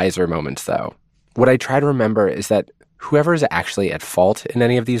my wiser moments, though, what I try to remember is that whoever is actually at fault in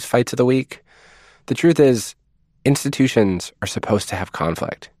any of these fights of the week, the truth is, institutions are supposed to have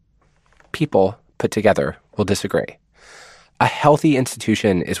conflict. People, put together, will disagree. A healthy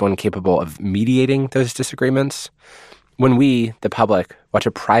institution is one capable of mediating those disagreements. When we, the public, watch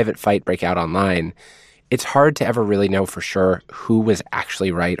a private fight break out online, it's hard to ever really know for sure who was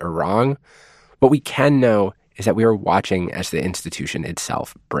actually right or wrong. What we can know is that we are watching as the institution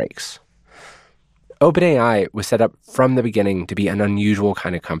itself breaks. OpenAI was set up from the beginning to be an unusual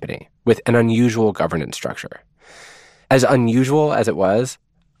kind of company with an unusual governance structure. As unusual as it was,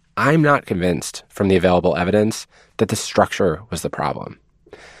 I'm not convinced from the available evidence that the structure was the problem.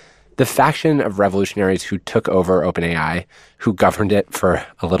 The faction of revolutionaries who took over OpenAI, who governed it for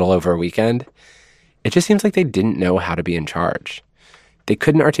a little over a weekend, it just seems like they didn't know how to be in charge. They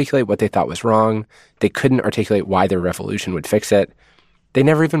couldn't articulate what they thought was wrong. They couldn't articulate why their revolution would fix it. They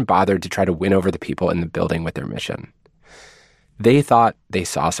never even bothered to try to win over the people in the building with their mission. They thought they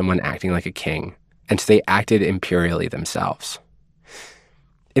saw someone acting like a king, and so they acted imperially themselves.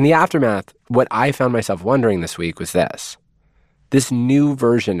 In the aftermath, what I found myself wondering this week was this. This new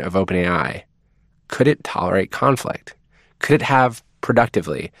version of OpenAI, could it tolerate conflict? Could it have,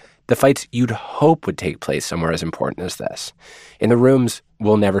 productively, the fights you'd hope would take place somewhere as important as this, in the rooms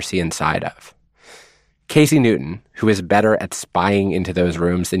we'll never see inside of? Casey Newton, who is better at spying into those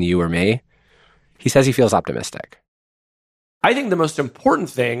rooms than you or me, he says he feels optimistic. I think the most important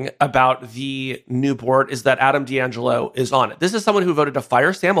thing about the new board is that Adam D'Angelo is on it. This is someone who voted to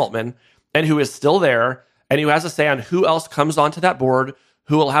fire Sam Altman and who is still there and who has a say on who else comes onto that board,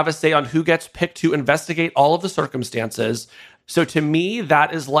 who will have a say on who gets picked to investigate all of the circumstances. So to me,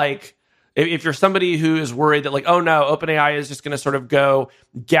 that is like, if you're somebody who is worried that like, oh no, OpenAI is just going to sort of go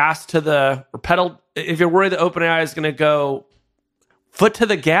gas to the, or pedal, if you're worried that OpenAI is going to go foot to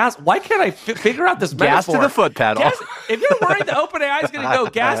the gas, why can't I figure out this gas metaphor? To the foot pedal. If you're worried that OpenAI is going to go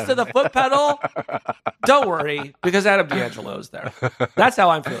gas to the foot pedal, don't worry, because Adam D'Angelo is there. That's how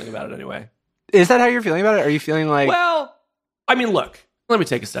I'm feeling about it anyway. Is that how you're feeling about it? Are you feeling like... Well, I mean, look, let me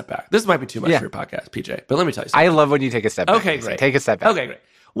take a step back. This might be too much for your podcast, PJ, but let me tell you something. I love when you take a step back. Okay, great. Take a step back. Okay, great.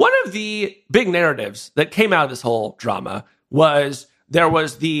 One of the big narratives that came out of this whole drama was there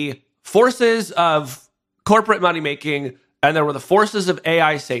was the forces of corporate money-making and there were the forces of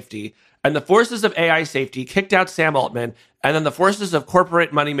AI safety. And the forces of AI safety kicked out Sam Altman, and then the forces of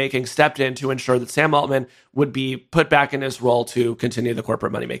corporate money-making stepped in to ensure that Sam Altman would be put back in his role to continue the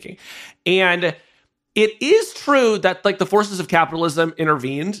corporate money-making. And it is true that like the forces of capitalism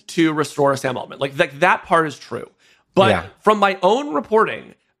intervened to restore Sam Altman. Like that part is true. But from my own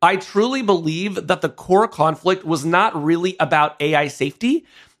reporting, I truly believe that the core conflict was not really about AI safety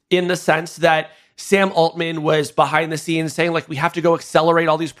in the sense that Sam Altman was behind the scenes saying, like, we have to go accelerate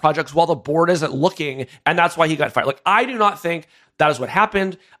all these projects while the board isn't looking, and that's why he got fired. Like, I do not think that is what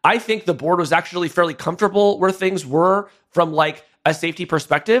happened. I think the board was actually fairly comfortable where things were from, like, a safety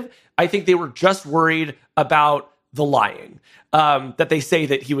perspective. I think they were just worried about the lying that they say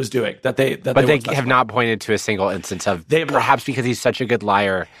that he was doing. But they have not pointed to a single instance of perhaps because he's such a good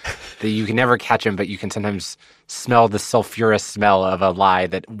liar that you can never catch him, but you can sometimes smell the sulfurous smell of a lie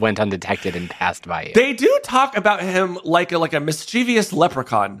that went undetected and passed by you. They do talk about him like a mischievous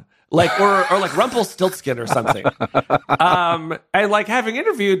leprechaun, like or like Rumpelstiltskin or something. And like having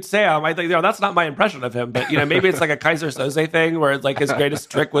interviewed Sam, I think that's not my impression of him, but maybe it's like a Kaiser Soze thing where like his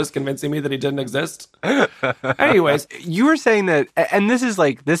greatest trick was convincing me that he didn't exist. Anyways, you were saying that, and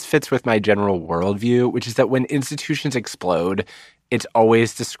this fits with my general worldview, which is that when institutions explode, it's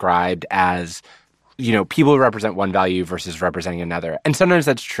always described as people who represent one value versus representing another. And sometimes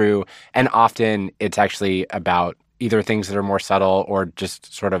that's true. And often it's actually about either things that are more subtle or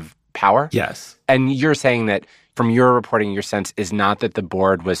just sort of power. Yes. And you're saying that from your reporting, your sense is not that the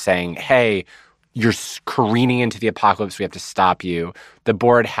board was saying, hey, you're careening into the apocalypse, we have to stop you. The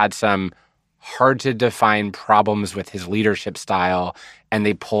board had some hard-to-define problems with his leadership style, and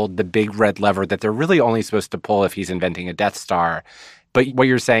they pulled the big red lever that they're really only supposed to pull if he's inventing a Death Star. But what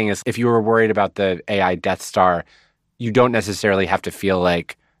you're saying is if you were worried about the AI Death Star, you don't necessarily have to feel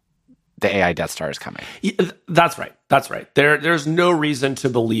like the AI Death Star is coming. That's right. That's right. There's no reason to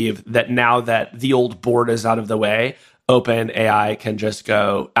believe that now that the old board is out of the way, OpenAI can just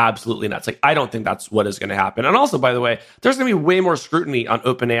go absolutely nuts. Like, I don't think that's what is going to happen. And also, by the way, there's going to be way more scrutiny on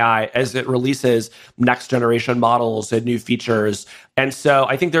OpenAI as it releases next generation models and new features. And so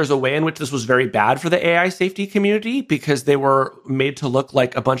I think there's a way in which this was very bad for the AI safety community because they were made to look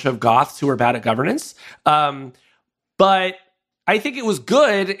like a bunch of goths who were bad at governance. But I think it was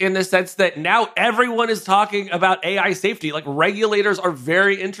good in the sense that now everyone is talking about AI safety. Like, regulators are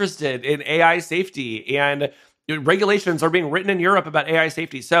very interested in AI safety, and regulations are being written in Europe about AI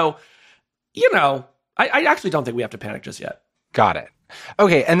safety. So, I actually don't think we have to panic just yet. Got it.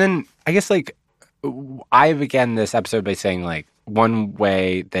 Okay. And then I guess, I began this episode by saying, one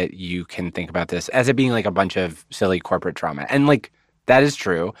way that you can think about this as it being a bunch of silly corporate drama. And, that is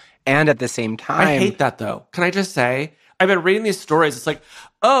true. And at the same time... I hate that, though. Can I just say... I've been reading these stories. It's like,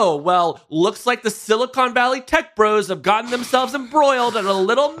 oh, well, looks like the Silicon Valley tech bros have gotten themselves embroiled in a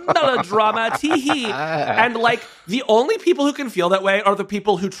little melodrama, tee-hee. And, the only people who can feel that way are the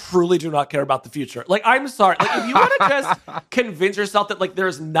people who truly do not care about the future. I'm sorry. If you want to just convince yourself that,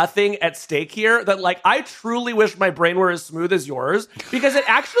 there's nothing at stake here, that, I truly wish my brain were as smooth as yours, because it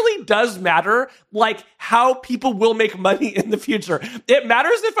actually does matter, how people will make money in the future. It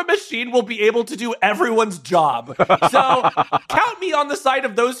matters if a machine will be able to do everyone's job. So count me on the side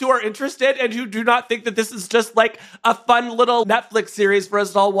of those who are interested and who do not think that this is just a fun little Netflix series for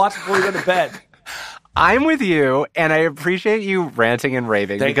us to all watch before we go to bed. I'm with you, and I appreciate you ranting and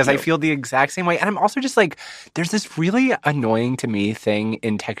raving because I feel the exact same way. And I'm also just there's this really annoying to me thing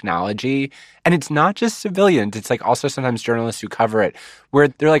in technology, and it's not just civilians. It's also sometimes journalists who cover it, where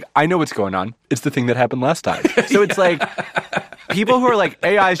they're I know what's going on. It's the thing that happened last time. So it's people who are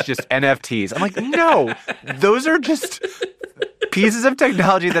AI is just NFTs. I'm no, those are just pieces of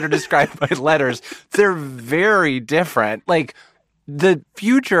technology that are described by letters. They're very different. The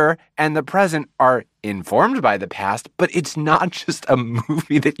future and the present are informed by the past, but it's not just a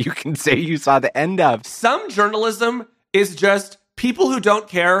movie that you can say you saw the end of. Some journalism is just people who don't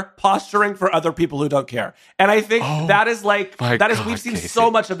care posturing for other people who don't care. And I think we've seen Casey.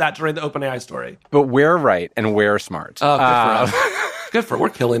 So much of that during the OpenAI story. But we're right and we're smart. Oh, good for us. Good for, we're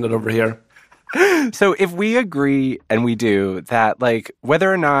killing it over here. So if we agree, and we do, that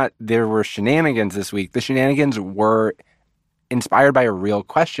whether or not there were shenanigans this week, the shenanigans were inspired by a real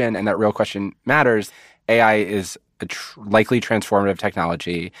question, and that real question matters. AI is a likely transformative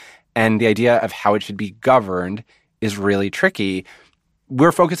technology, and the idea of how it should be governed is really tricky.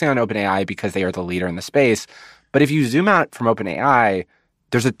 We're focusing on OpenAI because they are the leader in the space, but if you zoom out from OpenAI,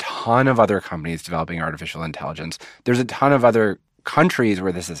 there's a ton of other companies developing artificial intelligence. There's a ton of other countries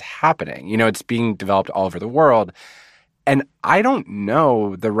where this is happening. It's being developed all over the world, and I don't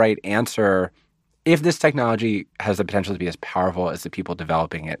know the right answer. If this technology has the potential to be as powerful as the people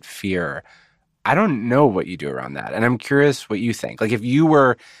developing it fear, I don't know what you do around that. And I'm curious what you think. If you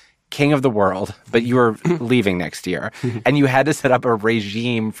were king of the world, but you were leaving next year, and you had to set up a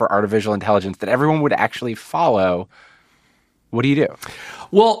regime for artificial intelligence that everyone would actually follow, what do you do?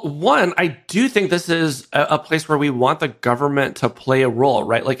 Well, one, I do think this is a place where we want the government to play a role,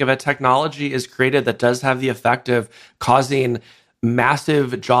 right? If a technology is created that does have the effect of causing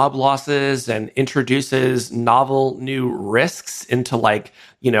massive job losses and introduces novel new risks into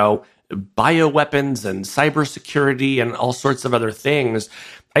bioweapons and cybersecurity and all sorts of other things,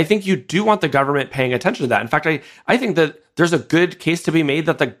 I think you do want the government paying attention to that. In fact, I think that there's a good case to be made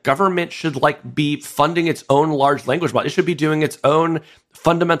that the government should be funding its own large language model. It should be doing its own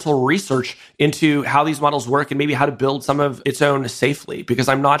fundamental research into how these models work and maybe how to build some of its own safely, because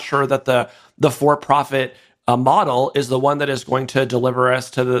I'm not sure that the for-profit model is the one that is going to deliver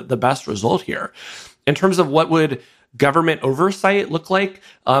us to the best result here. In terms of what would government oversight look like,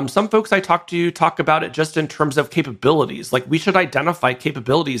 some folks I talk to talk about it just in terms of capabilities. We should identify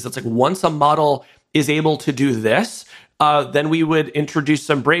capabilities that's once a model is able to do this, then we would introduce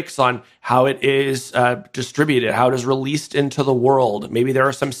some brakes on how it is distributed, how it is released into the world. Maybe there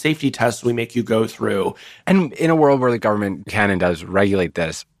are some safety tests we make you go through. And in a world where the government can and does regulate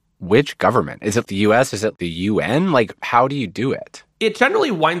this, which government? Is it the U.S.? Is it the UN? How do you do it? it generally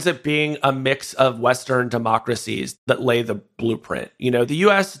winds up being a mix of Western democracies that lay the blueprint. The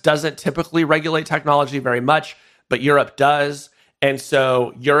US doesn't typically regulate technology very much, but Europe does. And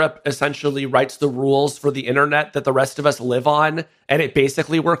so Europe essentially writes the rules for the internet that the rest of us live on. And it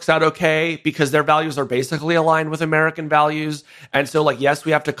basically works out okay because their values are basically aligned with American values. And so yes,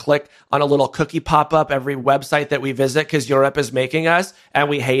 we have to click on a little cookie pop-up every website that we visit because Europe is making us and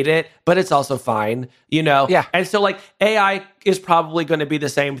we hate it, but it's also fine, Yeah. And so AI is probably going to be the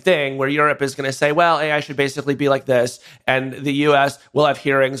same thing where Europe is going to say, well, AI should basically be like this. And the US will have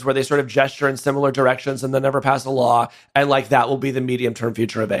hearings where they sort of gesture in similar directions and then never pass a law. And that will be the medium-term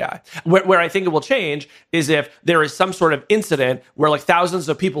future of AI. Where I think it will change is if there is some sort of incident where thousands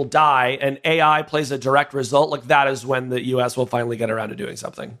of people die and AI plays a direct result, that is when the US will finally get around to doing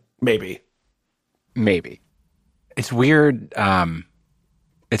something. Maybe. It's weird.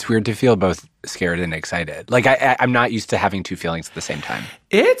 It's weird to feel both scared and excited. I'm not used to having two feelings at the same time.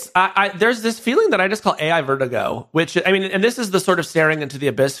 There's this feeling that I just call AI vertigo, which, and this is the sort of staring into the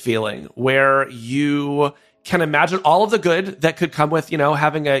abyss feeling where you can imagine all of the good that could come with,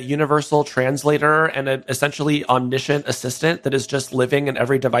 having a universal translator and an essentially omniscient assistant that is just living in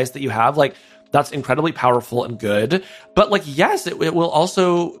every device that you have. That's incredibly powerful and good. But yes, it will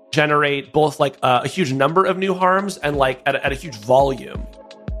also generate both a huge number of new harms and at a huge volume.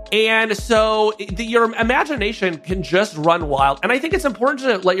 And so your imagination can just run wild. And I think it's important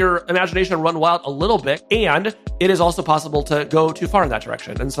to let your imagination run wild a little bit. And it is also possible to go too far in that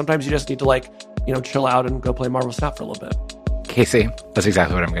direction. And sometimes you just need to chill out and go play Marvel Snap for a little bit. Casey, that's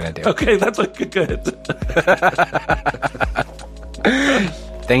exactly what I'm going to do. Okay, that's good.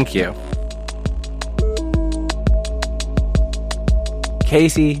 Thank you.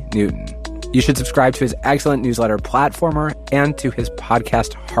 Casey Newton. You should subscribe to his excellent newsletter, Platformer, and to his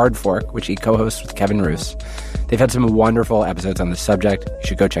podcast, Hard Fork, which he co-hosts with Kevin Roos. They've had some wonderful episodes on this subject. You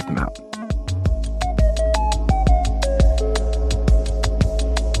should go check them out.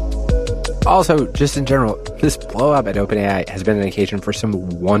 Also, just in general, this blow-up at OpenAI has been an occasion for some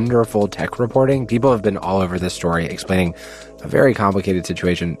wonderful tech reporting. People have been all over this story, explaining a very complicated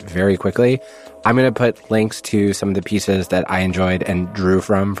situation very quickly. I'm going to put links to some of the pieces that I enjoyed and drew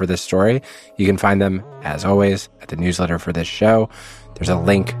from for this story. You can find them, as always, at the newsletter for this show. There's a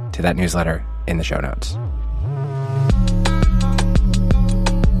link to that newsletter in the show notes.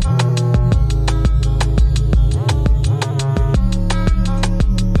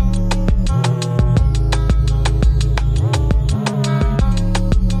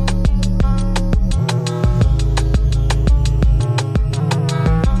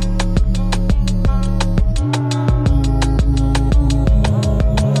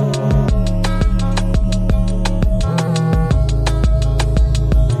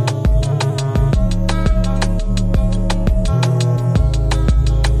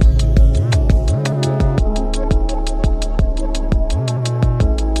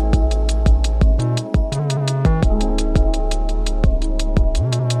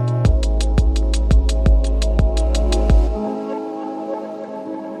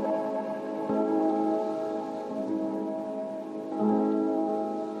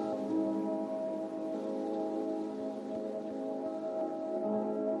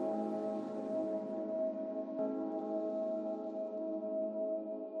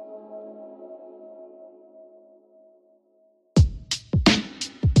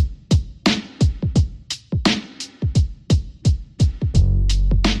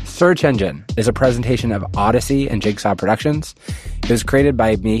 Search Engine is a presentation of Odyssey and Jigsaw Productions. It was created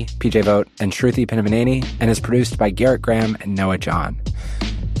by me, PJ Vogt, and Shruti Pinamaneni, and is produced by Garrett Graham and Noah John.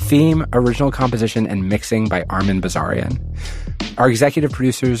 Theme, original composition, and mixing by Armin Bazarian. Our executive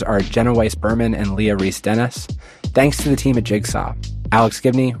producers are Jenna Weiss-Berman and Leah Reese-Dennis. Thanks to the team at Jigsaw, Alex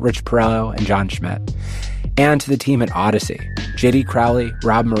Gibney, Rich Perello, and John Schmidt. And to the team at Odyssey, JD Crowley,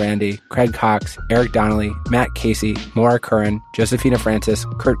 Rob Morandi, Craig Cox, Eric Donnelly, Matt Casey, Maura Curran, Josephina Francis,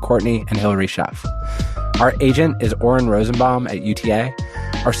 Kurt Courtney, and Hillary Schuff. Our agent is Oren Rosenbaum at UTA.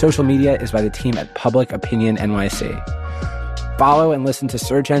 Our social media is by the team at Public Opinion NYC. Follow and listen to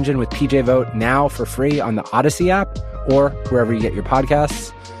Search Engine with PJ Vogt now for free on the Odyssey app or wherever you get your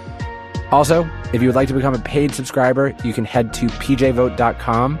podcasts. Also, if you would like to become a paid subscriber, you can head to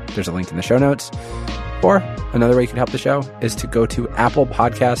pjvogt.com. There's a link in the show notes. Or another way you can help the show is to go to Apple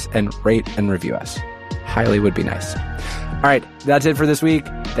Podcasts and rate and review us. Highly would be nice. All right, that's it for this week.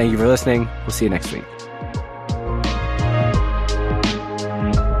 Thank you for listening. We'll see you next week.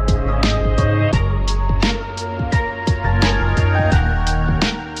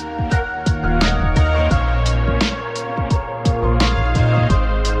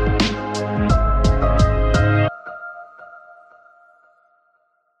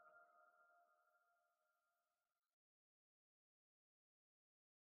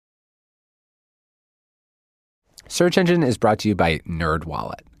 Search Engine is brought to you by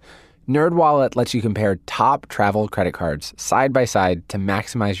NerdWallet. NerdWallet lets you compare top travel credit cards side by side to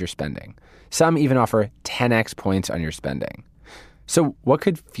maximize your spending. Some even offer 10x points on your spending. So what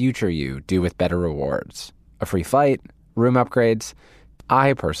could future you do with better rewards? A free flight? Room upgrades?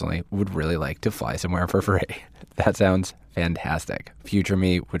 I personally would really like to fly somewhere for free. That sounds fantastic. Future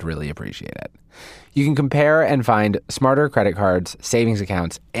me would really appreciate it. You can compare and find smarter credit cards, savings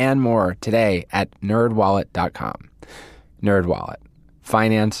accounts, and more today at nerdwallet.com. NerdWallet.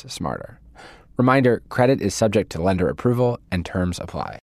 Finance smarter. Reminder, credit is subject to lender approval and terms apply.